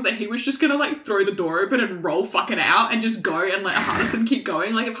expecting was that he was just going to, like, throw the door open and roll fucking out and just go and let Hardison keep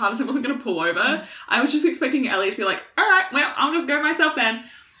going. Like, if Hardison wasn't going to pull over, I was just expecting Elliot to be like, all right, well, I'll just go myself then.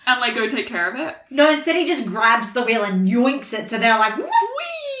 And, like, go take care of it. No, instead he just grabs the wheel and yoinks it. So they're like, whee!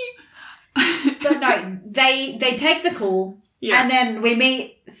 But no, they take the call. Yeah. And then we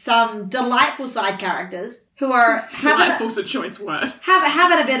meet some delightful side characters who are... Delightful's a choice word.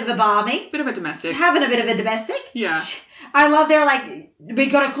 Having a bit of a barmy. Bit of a domestic. Having a bit of a domestic. Yeah. I love they're like, we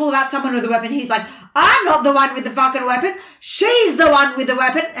got a call about someone with a weapon. He's like, I'm not the one with the fucking weapon. She's the one with the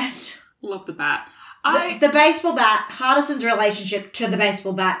weapon. Love the bat. The baseball bat, Hardison's relationship to the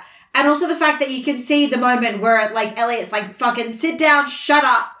baseball bat, and also the fact that you can see the moment where, like, Elliot's like, fucking sit down, shut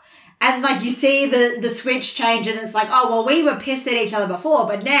up, and, like, you see the switch change, and it's like, oh, well, we were pissed at each other before,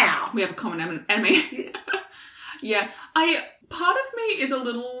 but now... We have a common enemy. Yeah. Part of me is a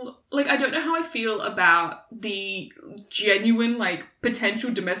little... Like, I don't know how I feel about the genuine, like,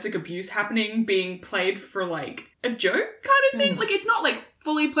 potential domestic abuse happening being played for, like, a joke kind of thing. Like, it's not, like,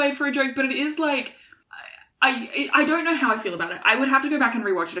 fully played for a joke, but it is, like... I don't know how I feel about it. I would have to go back and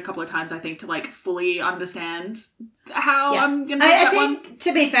rewatch it a couple of times, I think, to, like, fully understand how I'm going to take that one. I think,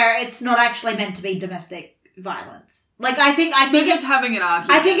 to be fair, it's not actually meant to be domestic violence. Like, I think they're just having an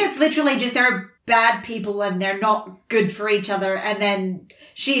argument. I think it's literally just they're bad people and they're not good for each other, and then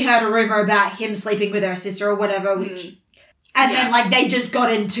she heard a rumor about him sleeping with her sister or whatever, which... And then, like, they just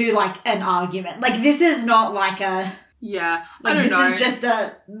got into, like, an argument. Like, this is not like a... Yeah, like, I don't know. This is just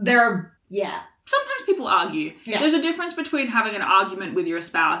Sometimes people argue. Yeah. There's a difference between having an argument with your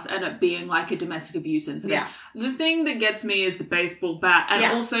spouse and it being like a domestic abuse incident. Yeah. The thing that gets me is the baseball bat, and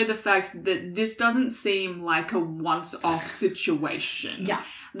also the fact that this doesn't seem like a once-off situation. Yeah.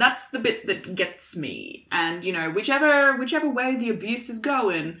 That's the bit that gets me. And, you know, whichever way the abuse is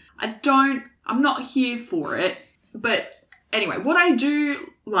going, I'm not here for it. But anyway, what I do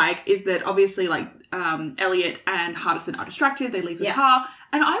like is that obviously, like, Elliot and Hardison are distracted. They leave the car.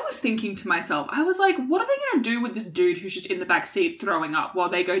 And I was thinking to myself, I was like, what are they going to do with this dude who's just in the back seat throwing up while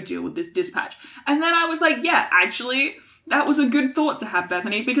they go deal with this dispatch? And then I was like, yeah, actually, that was a good thought to have,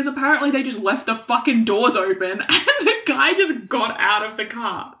 Bethany, because apparently they just left the fucking doors open and the guy just got out of the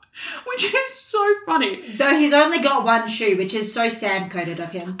car, which is so funny. Though he's only got one shoe, which is so Sam-coded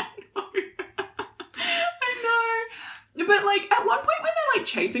of him. I know. But, like, at one point when they're, like,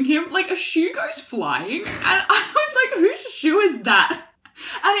 chasing him, like, a shoe goes flying, and I was like, whose shoe is that?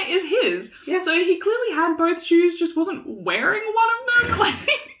 And it is his. Yeah. So he clearly had both shoes, just wasn't wearing one of them. Like,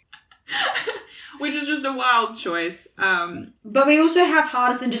 which is just a wild choice. But we also have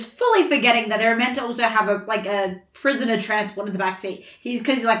Hardison just fully forgetting that they're meant to also have a prisoner transport in the backseat.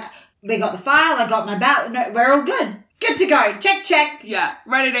 Because he's like, we got the file, I got my bat, no, we're all good. Good to go. Check, check. Yeah,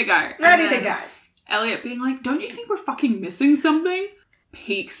 ready to go. Ready to go. Elliot being like, don't you think we're fucking missing something?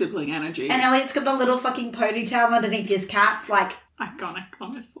 Peak sibling energy. And Elliot's got the little fucking ponytail underneath his cap, like... Iconic,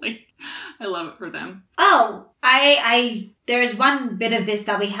 honestly. I love it for them. Oh, there is one bit of this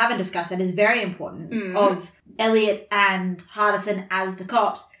that we haven't discussed that is very important of Elliot and Hardison as the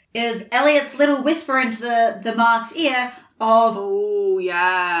cops, is Elliot's little whisper into the Mark's ear of, oh,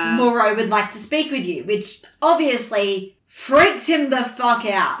 yeah, Moreau would like to speak with you, which obviously freaks him the fuck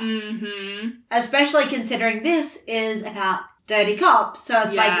out. Mm-hmm. Especially considering this is about dirty cops. So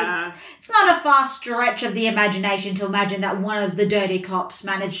it's like, it's not a far stretch of the imagination to imagine that one of the dirty cops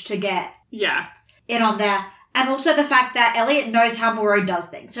managed to get in on there. And also the fact that Elliot knows how Moreau does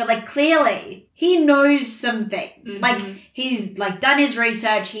things. So, like, clearly he knows some things. Mm-hmm. Like, he's, like, done his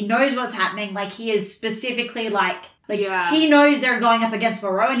research. He knows what's happening. Like, he is specifically, he knows they're going up against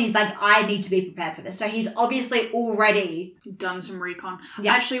Moreau, and he's like, I need to be prepared for this. So he's obviously already done some recon.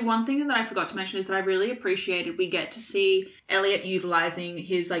 Yeah. Actually, one thing that I forgot to mention is that I really appreciated we get to see Elliot utilizing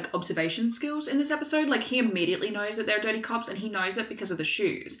his, like, observation skills in this episode. Like, he immediately knows that they're dirty cops, and he knows it because of the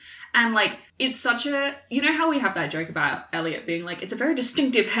shoes. And, like, it's such a... You know how we have that joke about Elliot being like, it's a very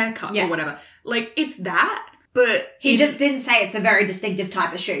distinctive haircut or whatever? Like, it's that... But he just didn't say it's a very distinctive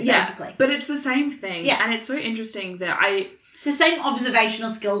type of shoe, basically. But it's the same thing. Yeah. And it's so interesting that it's the same observational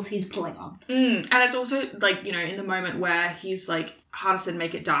skills he's pulling on. And it's also, like, you know, in the moment where he's like, Hardison,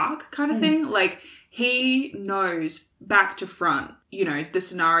 make it dark kind of thing. Like, he knows back to front, you know, the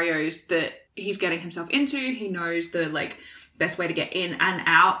scenarios that he's getting himself into. He knows the, like, best way to get in and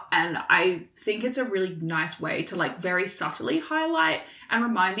out. And I think it's a really nice way to, like, very subtly highlight and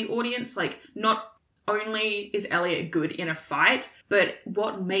remind the audience, like, not only is Elliot good in a fight, but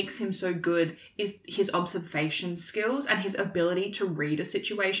what makes him so good is his observation skills and his ability to read a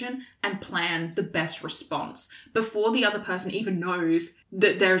situation and plan the best response before the other person even knows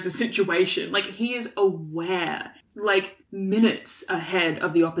that there's a situation. Like, he is aware, like, minutes ahead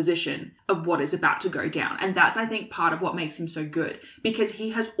of the opposition of what is about to go down. And that's, I think, part of what makes him so good, because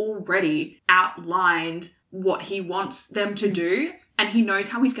he has already outlined what he wants them to do, and he knows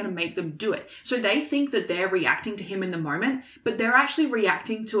how he's going to make them do it. So they think that they're reacting to him in the moment, but they're actually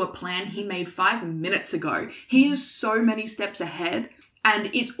reacting to a plan he made 5 minutes ago. He is so many steps ahead, and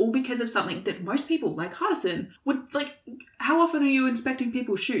it's all because of something that most people, like Hardison, would, like, how often are you inspecting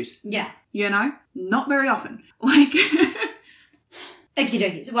people's shoes? Yeah. You know? Not very often. Like... Okie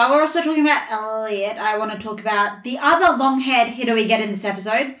dokie. So while we're also talking about Elliot, I want to talk about the other long-haired hitter we get in this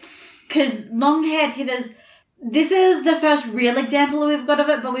episode. Because long-haired hitters... This is the first real example we've got of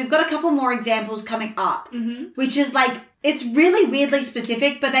it, but we've got a couple more examples coming up, which is, like, it's really weirdly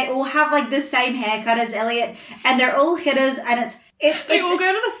specific, but they all have, like, the same haircut as Elliot, and they're all hitters, and they all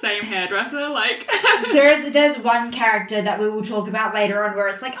go to the same hairdresser, like... There's one character that we will talk about later on where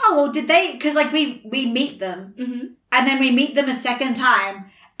it's like, oh, well, did they... Because, like, we meet them, and then we meet them a second time,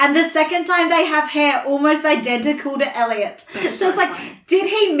 and the second time they have hair almost identical to Elliot's. So it's like, funny. Did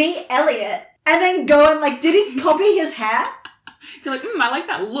he meet Elliot? And then go and, like, did he copy his hair? You're like, I like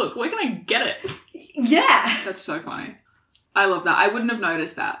that look. Where can I get it? Yeah. That's so funny. I love that. I wouldn't have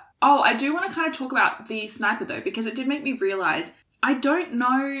noticed that. Oh, I do want to kind of talk about the sniper, though, because it did make me realise I don't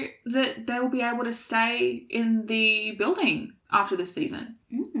know that they'll be able to stay in the building after this season.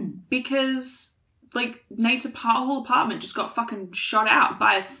 Because, like, Nate's whole apartment just got fucking shot out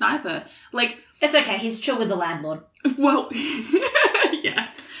by a sniper. Like... It's okay. He's chill with the landlord. Well,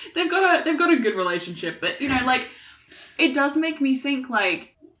 yeah. They've got a good relationship, but, you know, like, it does make me think,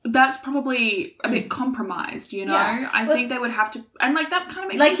 like, that's probably a bit compromised, you know? Yeah. I think they would have to, and, like, that kind of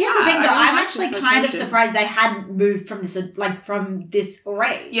makes me sad. Here's the thing, though, I'm actually kind of surprised they hadn't moved from this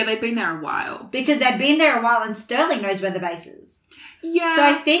already. Yeah, they've been there a while. Because they've been there a while, and Sterling knows where the base is. Yeah. So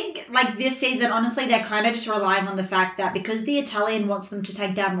I think, like, this season, honestly, they're kind of just relying on the fact that because the Italian wants them to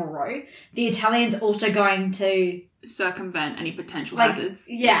take down Moreau, the Italian's also going to... circumvent any potential hazards.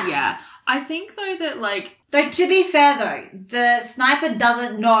 Yeah. Yeah. I think, though, that, like... Though, to be fair, though, the sniper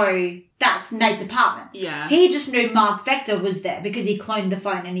doesn't know that's Nate's apartment. Yeah. He just knew Mark Vector was there because he cloned the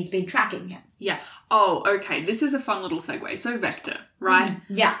phone and he's been tracking him. Yeah. Oh, okay. This is a fun little segue. So, Vector, right?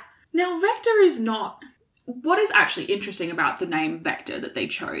 Yeah. Now, Vector is not... What is actually interesting about the name Vector that they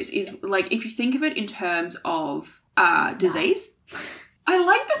chose is, like, if you think of it in terms of disease... I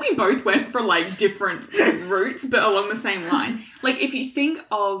like that we both went for, like, different routes, but along the same line. Like, if you think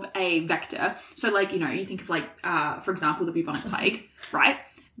of a vector, so, like, you know, you think of, like, for example, the bubonic plague, right?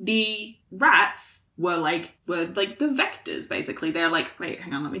 The rats were the vectors, basically. They're like, wait,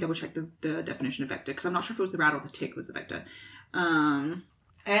 hang on, let me double check the definition of vector, because I'm not sure if it was the rat or the tick was the vector. I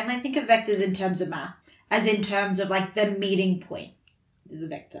only think of vectors in terms of math, as in terms of, like, the meeting point is the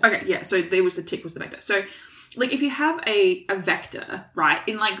vector. Okay, yeah, so there was the tick was the vector. So... like, if you have a vector, right,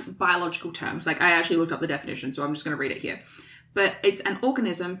 in, like, biological terms, like, I actually looked up the definition, so I'm just going to read it here. But it's an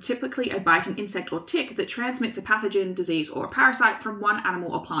organism, typically a biting insect or tick, that transmits a pathogen, disease, or a parasite from one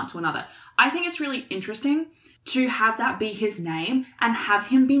animal or plant to another. I think it's really interesting to have that be his name and have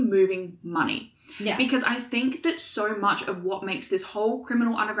him be moving money. Yeah. Because I think that so much of what makes this whole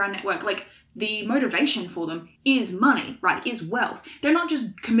criminal underground network, like, the motivation for them is money, right? Is wealth. They're not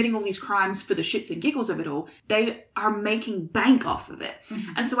just committing all these crimes for the shits and giggles of it all. They are making bank off of it.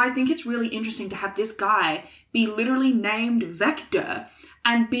 Mm-hmm. And so I think it's really interesting to have this guy be literally named Vector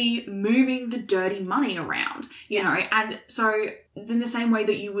and be moving the dirty money around, you know? And so in the same way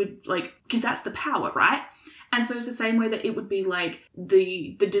that you would, like, because that's the power, right? And so it's the same way that it would be like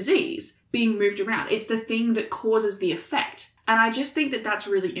the disease being moved around. It's the thing that causes the effect. And I just think that that's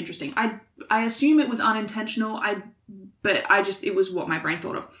really interesting. I assume it was unintentional, but it was what my brain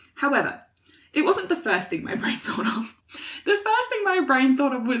thought of. However, it wasn't the first thing my brain thought of. The first thing my brain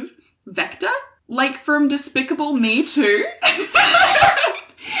thought of was Vector, like from Despicable Me 2.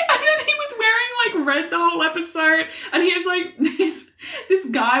 And then he was wearing, like, red the whole episode. And he was, like, this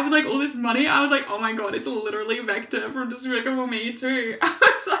guy with, like, all this money. I was like, oh my god, it's literally Vector from Despicable Me 2. I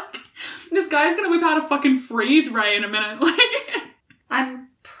was like, this guy's gonna whip out a fucking freeze ray in a minute. Like, I'm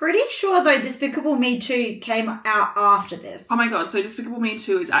pretty sure, though, Despicable Me 2 came out after this. oh my god, so Despicable Me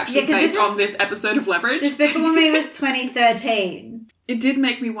 2 is actually based on this episode of Leverage? Despicable Me was 2013. It did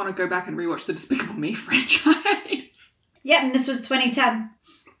make me want to go back and rewatch the Despicable Me franchise. Yeah, and this was 2010.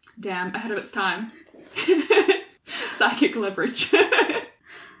 Damn, ahead of its time. Psychic Leverage.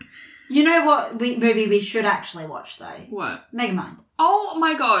 You know what movie we should actually watch, though? What? Megamind. Oh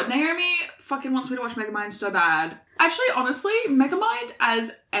my god, Naomi fucking wants me to watch Megamind so bad. Actually, honestly, Megamind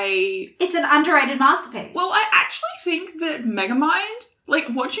as a... It's an underrated masterpiece. Well, I actually think that Megamind, like,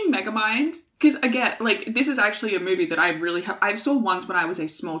 watching Megamind, because, again, like, this is actually a movie that I really have... I saw once when I was a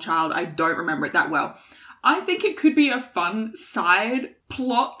small child. I don't remember it that well. I think it could be a fun side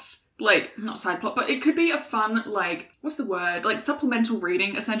plot, like, not side plot, but it could be a fun, like, what's the word? Like, supplemental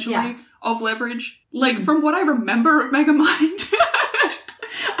reading, essentially, of Leverage. Like, from what I remember of Megamind,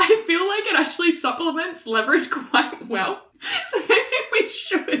 I feel like it actually supplements Leverage quite well. So maybe we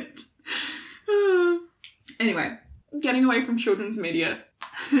should. Anyway, getting away from children's media.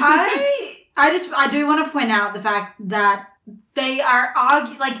 I do want to point out the fact that they are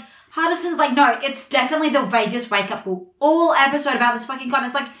arguing, like, Hardison's like, no, it's definitely the Vegas wake-up call. All episode about this fucking con.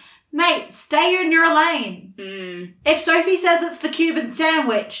 It's like, mate, stay in your lane. If Sophie says it's the Cuban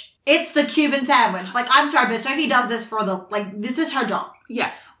sandwich, it's the Cuban sandwich. Like, I'm sorry, but Sophie does this for this is her job.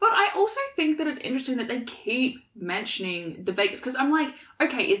 Yeah. But I also think that it's interesting that they keep mentioning the Vegas, because I'm like,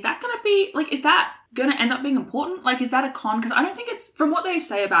 okay, is that going to end up being important? Like, is that a con? Because I don't think it's, from what they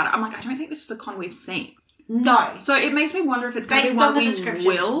say about it, I'm like, I don't think this is a con we've seen. No. So it makes me wonder if it's going to be one we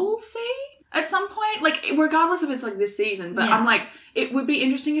will see at some point. Like, regardless if it's, like, this season. But I'm like, it would be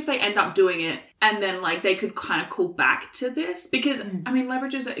interesting if they end up doing it and then, like, they could kind of call back to this. Because, I mean,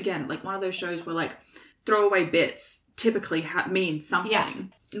 Leverage is, again, like, one of those shows where, like, throwaway bits typically mean something. Yeah.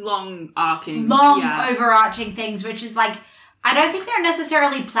 Long overarching things, which is, like, I don't think they're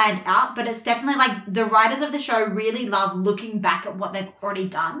necessarily planned out, but it's definitely, like, the writers of the show really love looking back at what they've already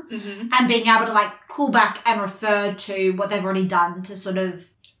done and being able to, like, call back and refer to what they've already done to sort of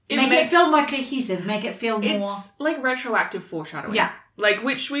make it feel more cohesive, make it feel more... It's, like, retroactive foreshadowing. Yeah. Like,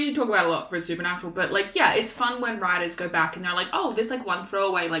 which we talk about a lot for Supernatural, but, like, yeah, it's fun when writers go back and they're like, oh, this, like, one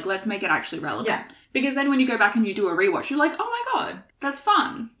throwaway, like, let's make it actually relevant. Yeah. Because then when you go back and you do a rewatch, you're like, oh my god, that's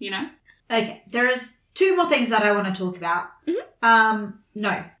fun, you know? Okay, there is 2 more things that I want to talk about. No,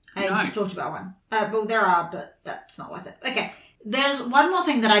 I just talked about one. Well, there are, but that's not worth it. Okay, there's one more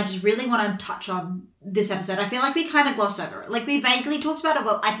thing that I just really want to touch on this episode. I feel like we kind of glossed over it. Like, we vaguely talked about it,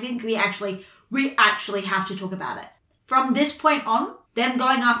 but I think we actually have to talk about it. From this point on, them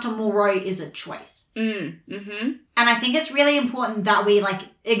going after Moreau is a choice. Mm-hmm. And I think it's really important that we, like,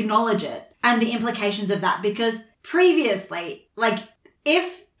 acknowledge it and the implications of that, because previously, like,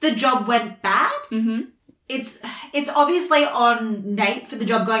 if the job went bad, it's obviously on Nate for the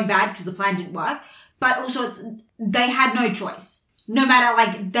job going bad because the plan didn't work, but also they had no choice. No matter,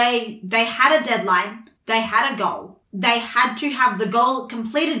 like, they had a deadline, they had a goal. They had to have the goal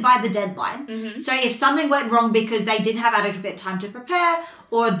completed by the deadline. So if something went wrong because they didn't have adequate time to prepare,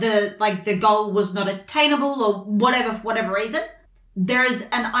 or the goal was not attainable, or whatever, for whatever reason, there is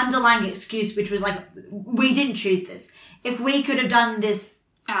an underlying excuse, which was like, we didn't choose this. If we could have done this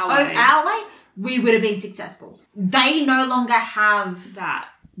our way, we would have been successful. They no longer have that.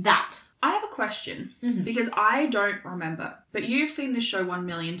 I have a question, because I don't remember, but you've seen this show 1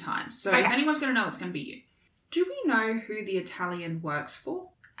 million times. So if anyone's going to know, it's going to be you. Do we know who the Italian works for?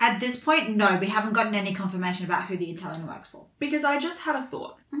 At this point, no. We haven't gotten any confirmation about who the Italian works for. Because I just had a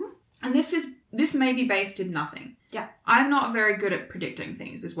thought. And this may be based in nothing. Yeah. I'm not very good at predicting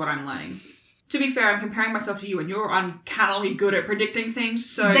things, is what I'm learning. To be fair, I'm comparing myself to you, and you're uncannily good at predicting things,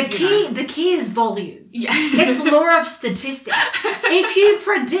 so the key is volume. Yeah. It's law of statistics. If you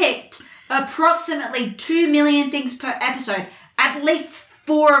predict approximately 2 million things per episode, at least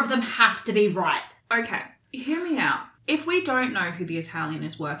 4 of them have to be right. Okay. Hear me out. If we don't know who the Italian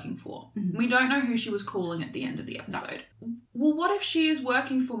is working for, we don't know who she was calling at the end of the episode. No. Well, what if she is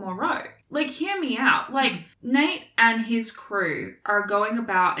working for Moreau? Like, hear me out. Like, Nate and his crew are going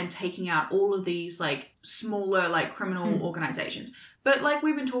about and taking out all of these, like, smaller, like, criminal organizations. But, like,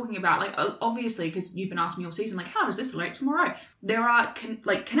 we've been talking about, like, obviously, because you've been asking me all season, like, how does this relate to Moreau? There are,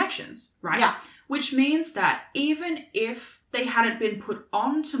 connections, right? Yeah. Which means that even if they hadn't been put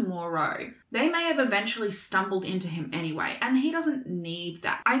onto Moreau, they may have eventually stumbled into him anyway, and he doesn't need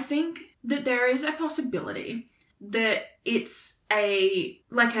that. I think that there is a possibility that it's a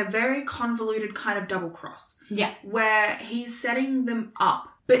very convoluted kind of double cross. Yeah. Where he's setting them up,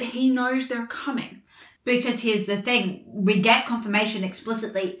 but he knows they're coming. Because here's the thing, we get confirmation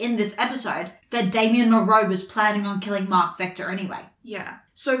explicitly in this episode that Damien Moreau was planning on killing Mark Vector anyway. Yeah.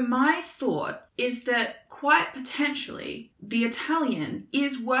 So my thought is that quite potentially the Italian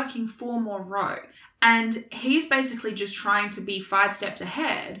is working for Moreau, and he's basically just trying to be 5 steps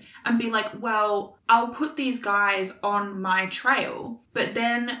ahead and be like, well, I'll put these guys on my trail, but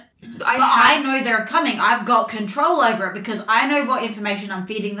then I know they're coming. I've got control over it because I know what information I'm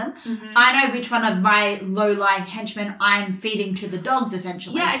feeding them. I know which one of my low-lying henchmen I'm feeding to the dogs,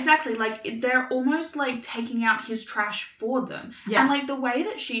 essentially. Yeah, exactly. Like, they're almost, like, taking out his trash for them. Yeah. And, like, the way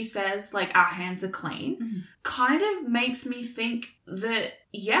that she says, like, our hands are clean kind of makes me think that,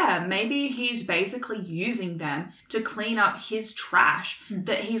 yeah, maybe he's basically using them to clean up his trash.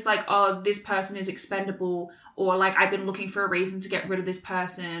 That he's like, oh, this person is expendable, or like, I've been looking for a reason to get rid of this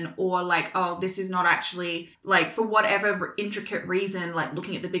person, or like, oh, this is not actually, like, for whatever intricate reason, like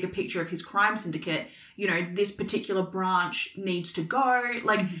looking at the bigger picture of his crime syndicate, you know, this particular branch needs to go,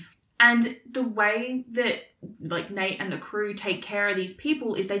 like, and the way that, like, Nate and the crew take care of these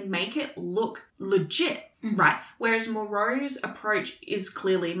people is they make it look legit, right? Whereas Moreau's approach is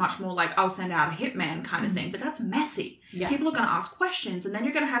clearly much more like, I'll send out a hitman kind of thing, but that's messy. Yeah. People are going to ask questions, and then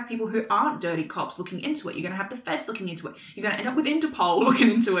you're going to have people who aren't dirty cops looking into it. You're going to have the feds looking into it. You're going to end up with Interpol looking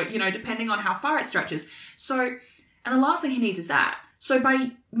into it, you know, depending on how far it stretches. So, and the last thing he needs is that. So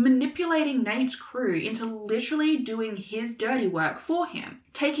by manipulating Nate's crew into literally doing his dirty work for him,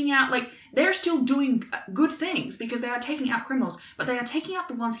 taking out, like, they're still doing good things because they are taking out criminals, but they are taking out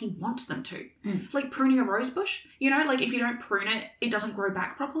the ones he wants them to. Like pruning a rose bush, you know, like if you don't prune it, it doesn't grow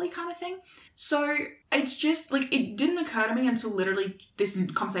back properly kind of thing. So it's just, like, it didn't occur to me until literally this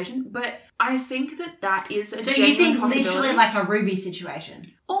conversation, but I think that is a genuine possibility. So you think literally like a Ruby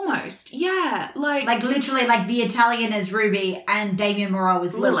situation? Almost, yeah. Like literally, like the Italian is Ruby and Damien Moreau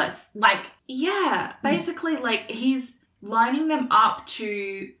is Lilith. Like, yeah, basically, like, he's lining them up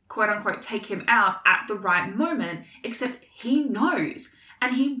to, quote unquote, take him out at the right moment, except he knows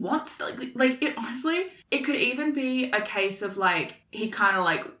and he wants, like it honestly, it could even be a case of, like, he kind of,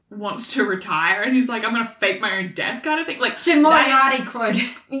 like, wants to retire and he's like, I'm gonna fake my own death kind of thing. Like, so Moriarty quoted.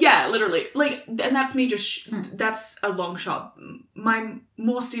 Yeah, literally. Like, and that's me just, that's a long shot. My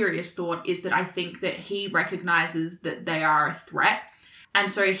more serious thought is that I think that he recognizes that they are a threat, and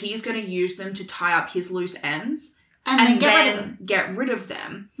so he's going to use them to tie up his loose ends and then get rid of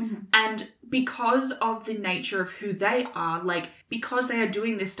them. And because of the nature of who they are, like, because they are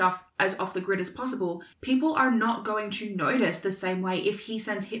doing this stuff as off the grid as possible, people are not going to notice the same way if he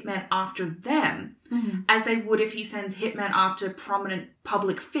sends hitmen after them as they would if he sends hitmen after prominent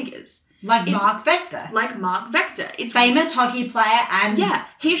public figures. Like Mark Vector. It's famous hockey player and... Yeah,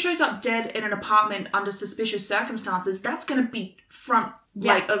 he shows up dead in an apartment under suspicious circumstances. That's going to be front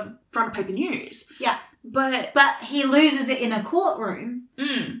of paper news. Yeah. But he loses it in a courtroom.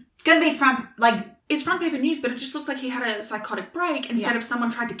 It's going to be it's front paper news, but it just looks like he had a psychotic break instead of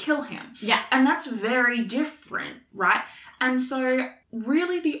someone tried to kill him. Yeah. And that's very different, right? And so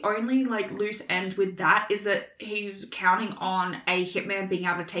really the only loose end with that is that he's counting on a hitman being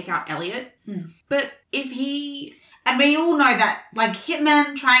able to take out Elliot. But if he... And we all know that,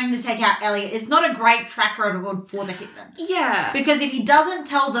 hitman trying to take out Elliot is not a great track record for the hitman. Yeah. Because if he doesn't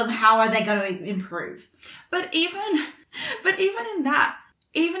tell them, how are they going to improve? But even in that,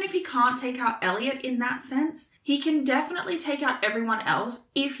 even if he can't take out Elliot in that sense, he can definitely take out everyone else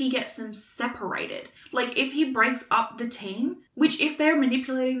if he gets them separated. If he breaks up the team, which if they're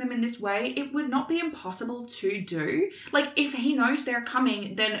manipulating them in this way, it would not be impossible to do. If he knows they're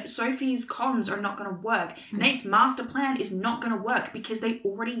coming, then Sophie's comms are not going to work. Nate's master plan is not going to work because they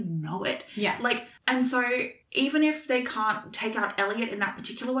already know it. Yeah. And so even if they can't take out Elliot in that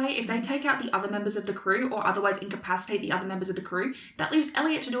particular way, if they take out the other members of the crew or otherwise incapacitate the other members of the crew, that leaves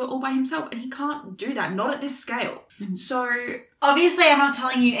Elliot to do it all by himself, and he can't do that, not at this scale. So... Obviously, I'm not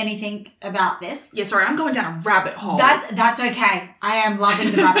telling you anything about this. Yeah, sorry, I'm going down a rabbit hole. That's okay. I am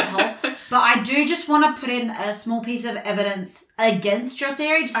loving the rabbit hole. But I do just want to put in a small piece of evidence against your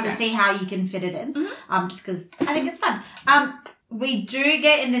theory, just to see how you can fit it in. Just because I think it's fun. We do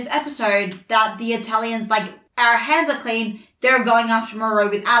get in this episode that the Italians, our hands are clean, they're going after Moreau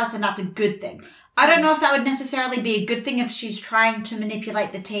without us, and that's a good thing. I don't know if that would necessarily be a good thing if she's trying to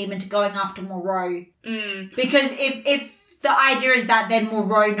manipulate the team into going after Moreau. Because if the idea is that then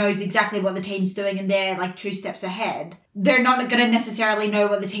Moreau knows exactly what the team's doing and they're 2 steps ahead, they're not going to necessarily know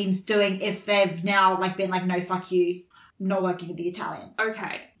what the team's doing if they've now been no, fuck you, not working with the Italian.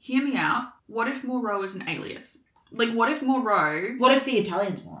 Okay, hear me out. What if Moreau is an alias? What if Moreau... What if the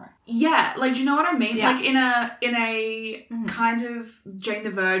Italian's Moreau? Yeah, do you know what I mean? Yeah. In a kind of Jane the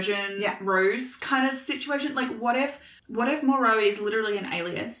Virgin, Rose kind of situation. What if Moreau is literally an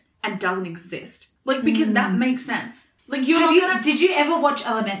alias and doesn't exist? Because that makes sense. Did you ever watch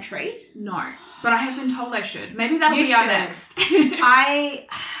Elementary? No, but I have been told I should. Maybe that'll be our next.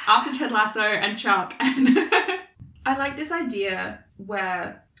 After Ted Lasso and Chuck, and I like this idea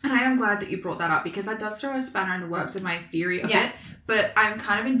where, and I am glad that you brought that up because that does throw a spanner in the works of my theory of it. But I'm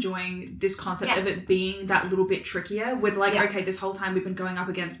kind of enjoying this concept of it being that little bit trickier with okay, this whole time we've been going up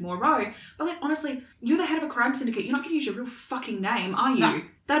against Moreau. But honestly, you're the head of a crime syndicate. You're not going to use your real fucking name, are you? No.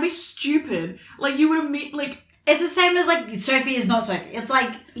 That'd be stupid. You would have It's the same as Sophie is not Sophie. It's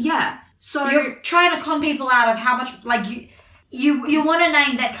yeah. So you're trying to con people out of how much you want a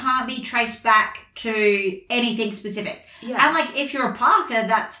name that can't be traced back to anything specific. Yeah. And if you're a Parker,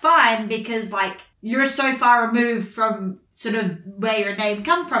 that's fine because you're so far removed from sort of where your name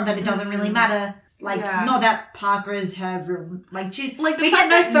come from that it doesn't really matter. Not that Parker is her real... she's... the fact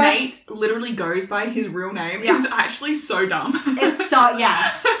that Nate literally goes by his real name is actually so dumb. It's so...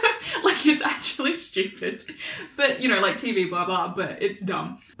 Yeah. It's actually stupid. But, TV, blah, blah, but it's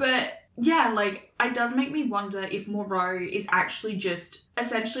dumb. But, yeah, it does make me wonder if Moreau is actually just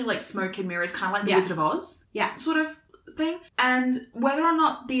essentially smoke and mirrors, kind of the Wizard of Oz. Yeah. Sort of thing. And whether or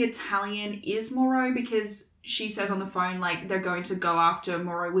not the Italian is Moreau, because she says on the phone, they're going to go after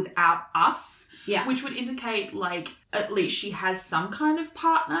Moreau without us. Yeah. Which would indicate, at least she has some kind of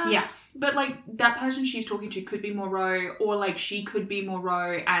partner. Yeah. But, that person she's talking to could be Moreau, or, she could be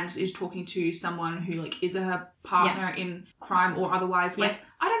Moreau and is talking to someone who, is her partner in crime or otherwise. I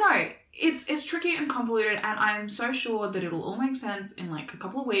don't know. It's tricky and convoluted, and I'm so sure that it'll all make sense in, a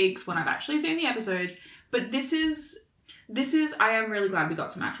couple of weeks when I've actually seen the episodes. But this is, I am really glad we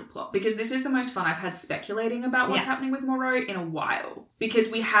got some actual plot, because this is the most fun I've had speculating about what's happening with Moreau in a while. Because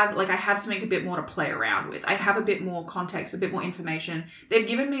we have, I have something a bit more to play around with. I have a bit more context, a bit more information. They've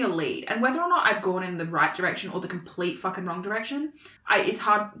given me a lead. And whether or not I've gone in the right direction or the complete fucking wrong direction, it's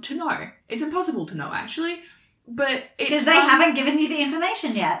hard to know. It's impossible to know, actually. But it's... Because they haven't given you the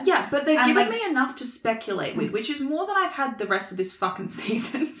information yet. Yeah, but they've given me enough to speculate with, which is more than I've had the rest of this fucking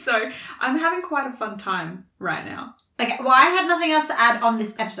season. So I'm having quite a fun time right now. Okay, well, I had nothing else to add on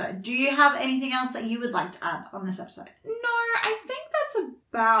this episode. Do you have anything else that you would like to add on this episode? No, I think that's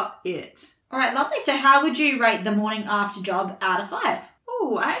about it. All right, lovely. So how would you rate the morning after job out of 5?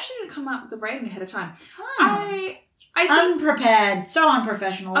 Oh, I actually didn't come up with a rating ahead of time. I think... Unprepared. So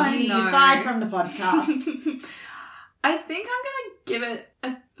unprofessional. You fired from the podcast. I think I'm going to give it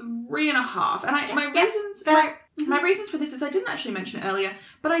a 3.5. And my reasons for this is I didn't actually mention it earlier,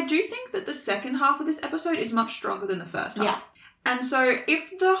 but I do think that the second half of this episode is much stronger than the first half. Yeah. And so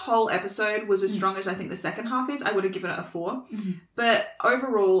if the whole episode was as strong as I think the second half is, I would have given it a 4. Mm-hmm. But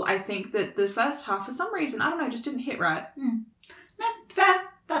overall, I think that the first half, for some reason, I don't know, just didn't hit right. No, fair.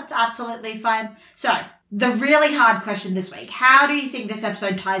 That's absolutely fine. So, the really hard question this week. How do you think this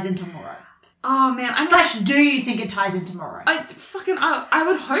episode ties into Moreau? Oh, man. Do you think it ties into Moreau? I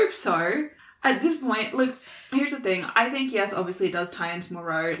would hope so. At this point, look, here's the thing. I think, yes, obviously it does tie into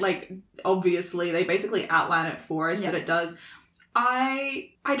Moreau. Like, obviously, they basically outline it for us that it does.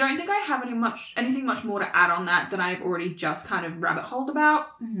 I don't think I have anything much more to add on that than I've already just kind of rabbit-holed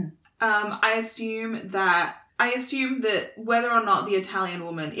about. Mm-hmm. I assume that whether or not the Italian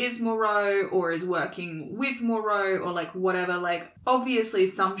woman is Moreau or is working with Moreau or, like, whatever, like, obviously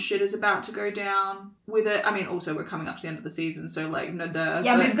some shit is about to go down with it. I mean, also, we're coming up to the end of the season, so, like, no duh.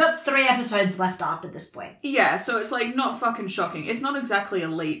 Yeah, we've got 3 episodes left after this point. Yeah, so it's, like, not fucking shocking. It's not exactly a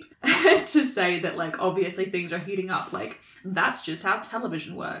leap to say that, like, obviously things are heating up. Like, that's just how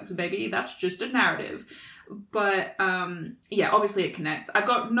television works, baby. That's just a narrative. But, yeah, obviously it connects. I've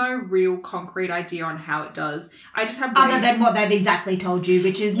got no real concrete idea on how it does. I just have... Other than what they've exactly told you,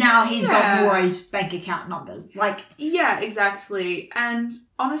 which is now he's got Moreau's bank account numbers. Like... Yeah, exactly. And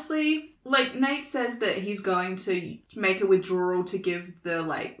honestly, like, Nate says that he's going to make a withdrawal to give the,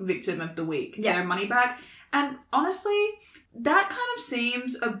 like, victim of the week their money back. And honestly, that kind of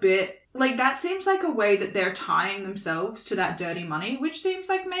seems a bit... Like, that seems like a way that they're tying themselves to that dirty money, which seems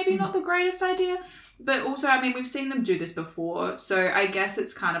like maybe not the greatest idea. But also, I mean, we've seen them do this before, so I guess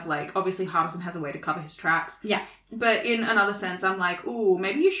it's kind of like, obviously Hardison has a way to cover his tracks. Yeah. But in another sense, I'm like, ooh,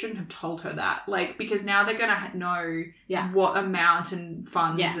 maybe you shouldn't have told her that. Like, because now they're going to know what amount and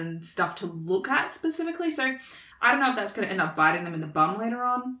funds and stuff to look at specifically. So I don't know if that's going to end up biting them in the bum later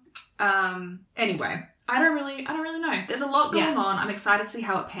on. Anyway, I don't really know. There's a lot going on. I'm excited to see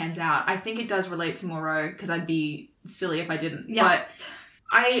how it pans out. I think it does relate to Moreau, because I'd be silly if I didn't. Yeah. But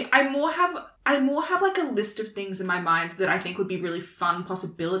I more have like a list of things in my mind that I think would be really fun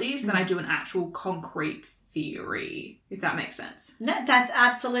possibilities than I do an actual concrete theory, if that makes sense. No, that's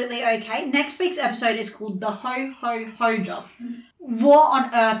absolutely okay. Next week's episode is called The Ho Ho Ho Job. What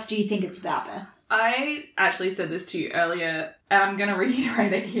on earth do you think it's about, Beth? I actually said this to you earlier, and I'm going to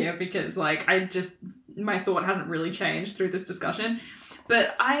reiterate it here because, like, my thought hasn't really changed through this discussion.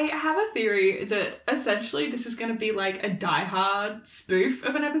 But I have a theory that essentially this is going to be like a Die Hard spoof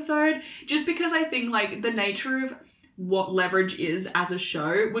of an episode, just because I think, like, the nature of what Leverage is as a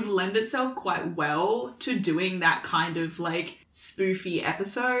show would lend itself quite well to doing that kind of, like, spoofy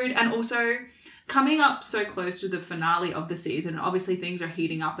episode. And also, coming up so close to the finale of the season, obviously things are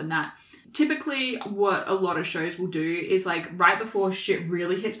heating up and that. Typically, what a lot of shows will do is, like, right before shit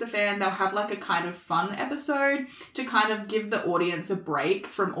really hits the fan, they'll have, like, a kind of fun episode to kind of give the audience a break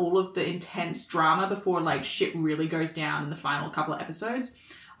from all of the intense drama before, like, shit really goes down in the final couple of episodes.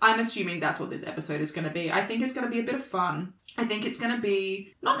 I'm assuming that's what this episode is going to be. I think it's going to be a bit of fun. I think it's going to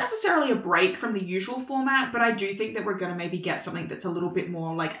be not necessarily a break from the usual format, but I do think that we're going to maybe get something that's a little bit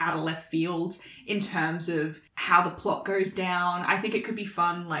more, like, out of left field in terms of how the plot goes down. I think it could be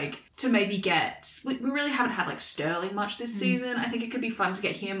fun, like, to maybe get... We really haven't had, like, Sterling much this season. I think it could be fun to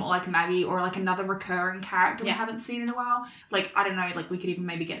get him or, like, Maggie or, like, another recurring character we haven't seen in a while. Like, I don't know, like, we could even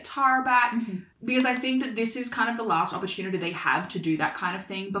maybe get Tara back. Mm-hmm. Because I think that this is kind of the last opportunity they have to do that kind of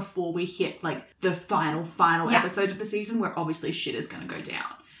thing before we hit, like, the final episodes of the season where obviously shit is going to go down.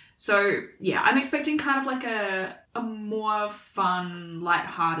 So, yeah, I'm expecting kind of like a more fun,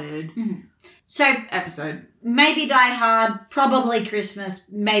 lighthearted episode. Maybe Die Hard, probably Christmas,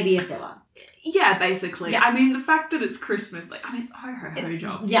 maybe a filler. Yeah, basically. Yeah. I mean, the fact that it's Christmas, like, I mean, it's Ho Ho Ho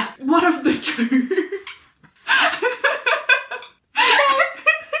Job. Yeah. One of the two.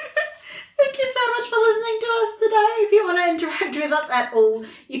 Thank you so much for listening to us today. If you want to interact with us at all,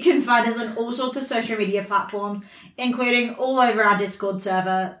 you can find us on all sorts of social media platforms, including all over our Discord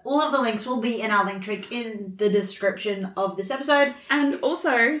server. All of the links will be in our link tree in the description of this episode. And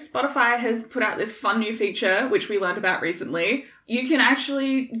also, Spotify has put out this fun new feature, which we learned about recently. You can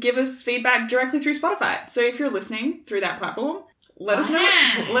actually give us feedback directly through Spotify. So if you're listening through that platform, let us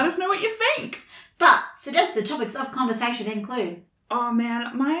know what you think. But suggested topics of conversation include... Oh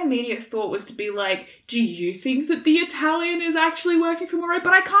man, my immediate thought was to be like, do you think that the Italian is actually working for Moreau?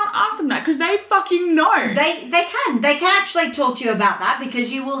 But I can't ask them that because they fucking know. They can. They can actually talk to you about that because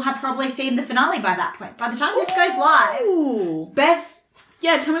you will have probably seen the finale by that point. By the time this goes live, Beth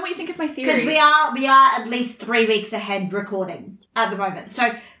Yeah, tell me what you think of my theory. Because we are at least 3 weeks ahead recording at the moment.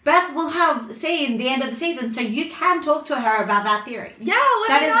 So Beth will have seen the end of the season, so you can talk to her about that theory. Yeah,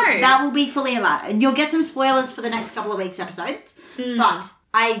 let me know. That will be fully allowed. And you'll get some spoilers for the next couple of weeks' episodes. But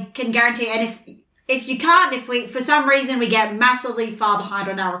I can guarantee, and if you can't, if we, for some reason, we get massively far behind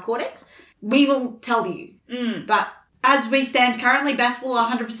on our recordings, we will tell you. But as we stand currently, Beth will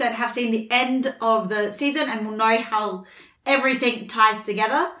 100% have seen the end of the season and will know how everything ties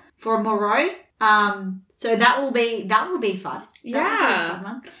together for Moreau. So that will be fun. Yeah. That will be a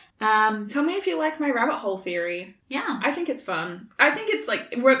fun one. Tell me if you like my rabbit hole theory. Yeah. I think it's fun. I think it's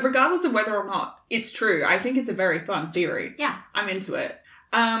like, regardless of whether or not it's true, I think it's a very fun theory. Yeah. I'm into it.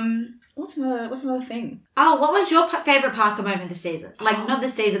 What's another thing? Oh, what was your favourite Parker moment this season? Like, not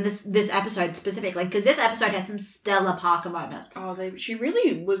this season, this episode specifically, because this episode had some stellar Parker moments. Oh, she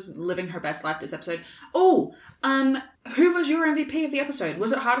really was living her best life this episode. Oh, who was your MVP of the episode?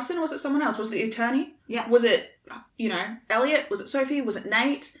 Was it Hardison or was it someone else? Was it the attorney? Yeah. Was it, Elliot? Was it Sophie? Was it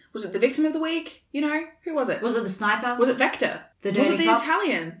Nate? Was it the victim of the week? Who was it? Was it the sniper? Was it Vector? Was it the cops?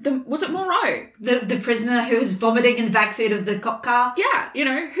 Italian? Was it Moreau? The prisoner who was vomiting in the backseat of the cop car? Yeah,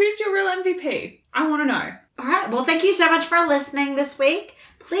 who's your real MVP? I want to know. All right, well, thank you so much for listening this week.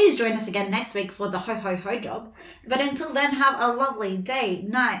 Please join us again next week for the Ho Ho Ho job. But until then, have a lovely day,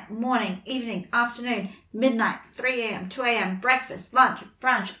 night, morning, evening, afternoon, midnight, 3 a.m., 2 a.m., breakfast, lunch,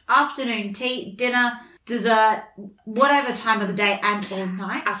 brunch, afternoon, tea, dinner, dessert, whatever time of the day and all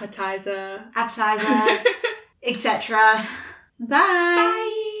night. Appetizer, etc.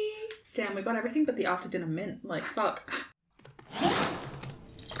 Bye. Damn, we got everything but the after dinner mint. Like, fuck.